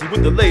AJ Lefty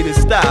with the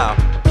latest style.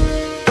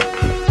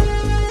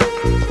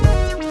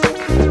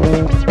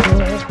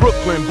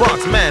 Brooklyn,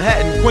 Bronx,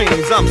 Manhattan,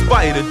 Queens, I'm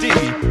Spider D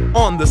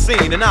on the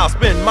scene, and I'll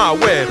spin my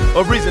web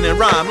of reason and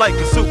rhyme like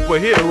a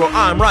superhero.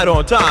 I'm right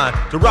on time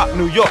to rock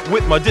New York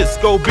with my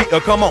disco beat.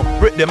 Come on,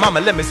 Britney, mama,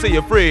 let me see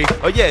you free.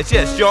 Oh yes,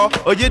 yes, y'all,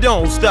 or you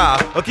don't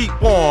stop.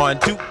 Keep on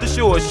to the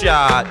sure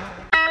shot.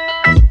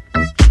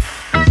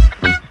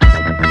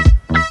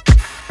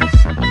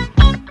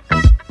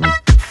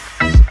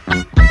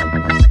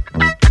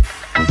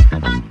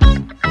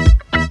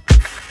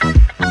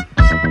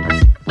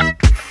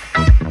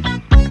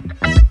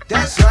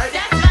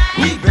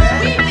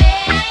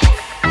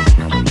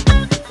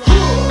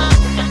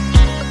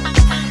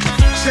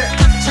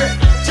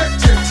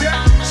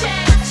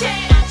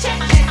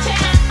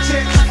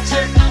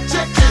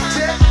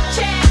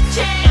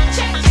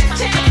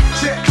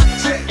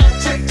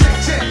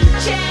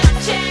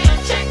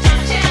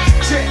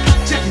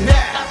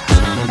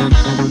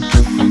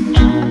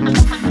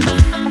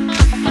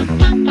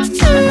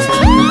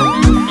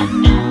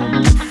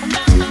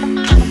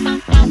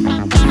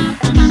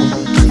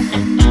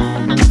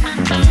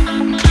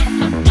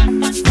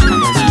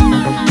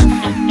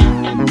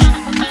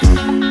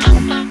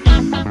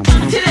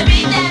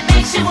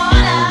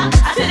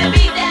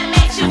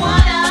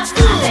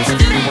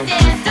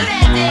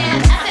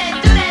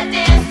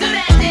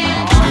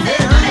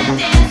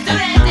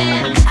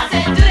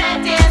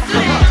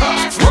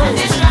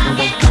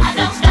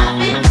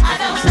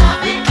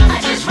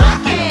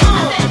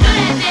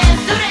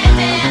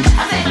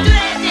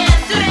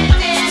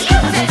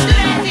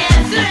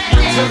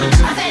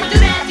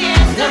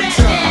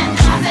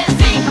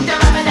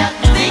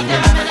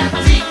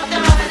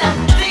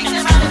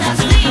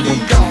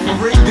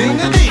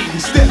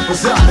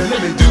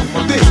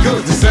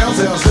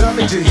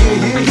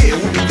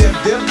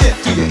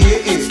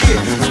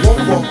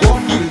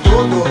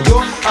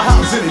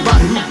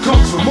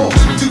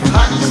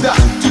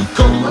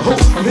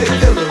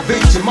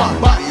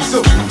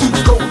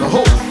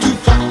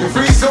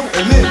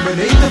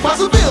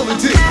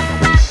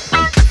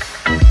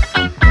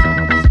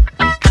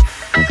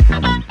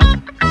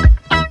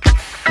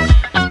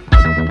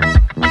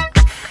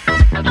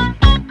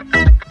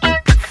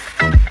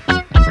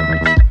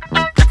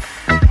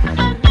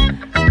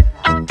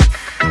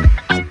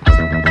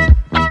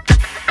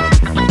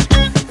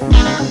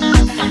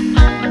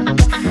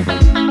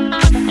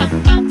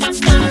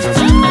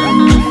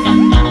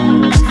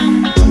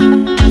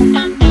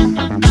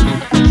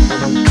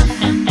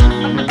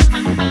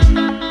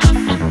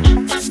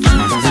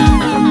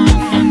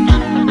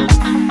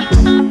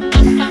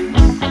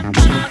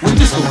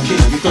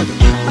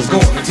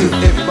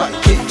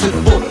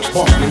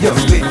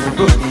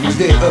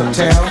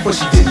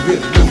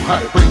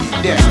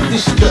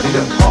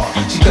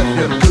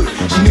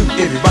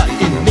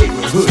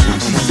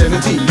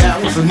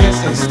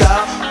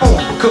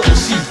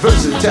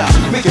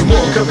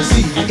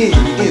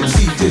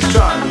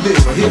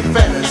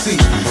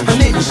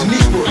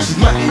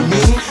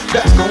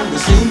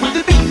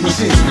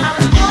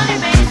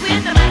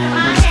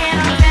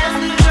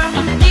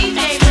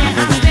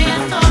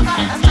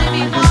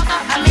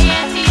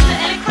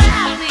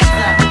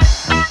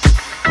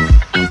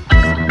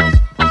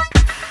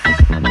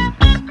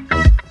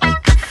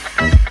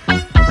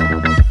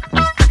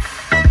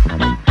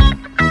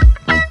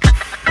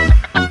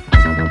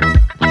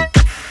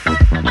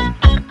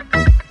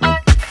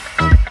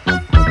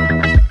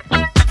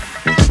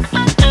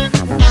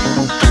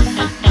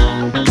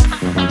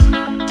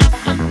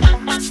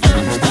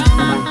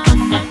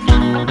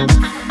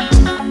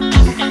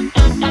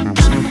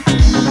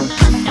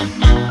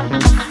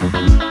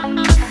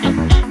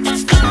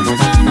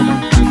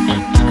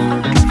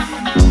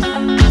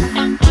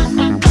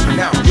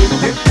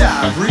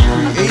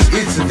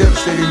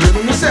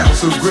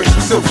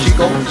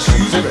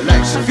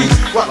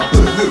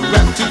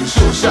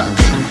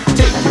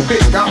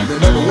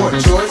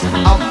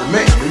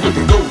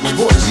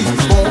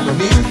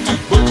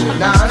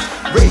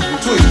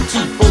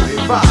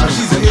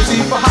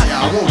 for hire,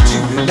 I want you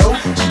to know.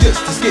 She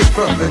just escaped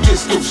from the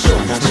disco show.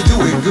 She do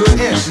it good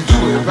and she do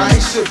it right.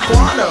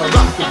 Shaquana,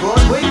 rock the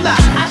Broadway live.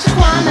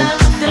 Shaquana,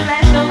 the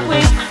last no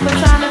queen,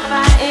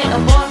 personify in a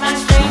ball like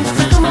strings.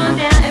 So come on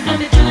down and put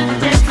it to the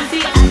test to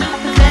see I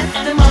possess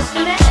the most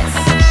finesse.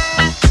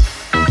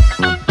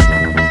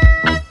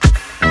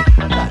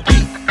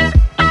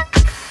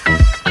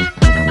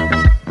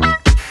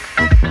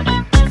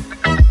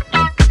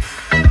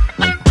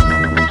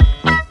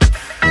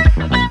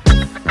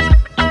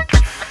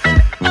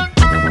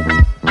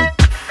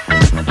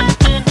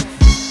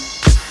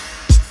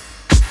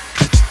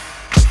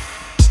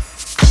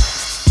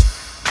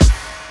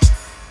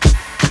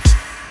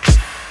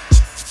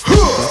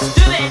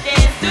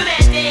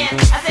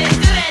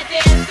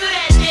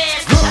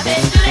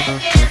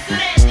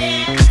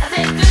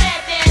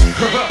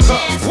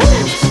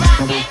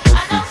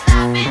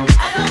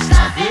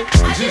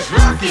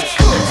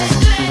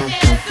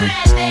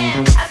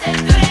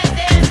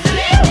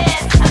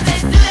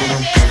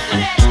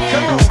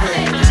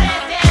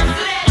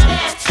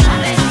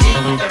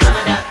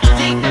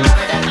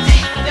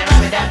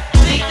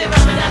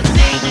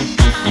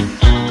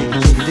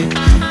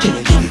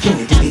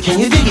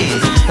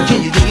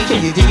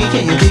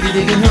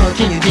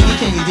 Can you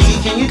dig it?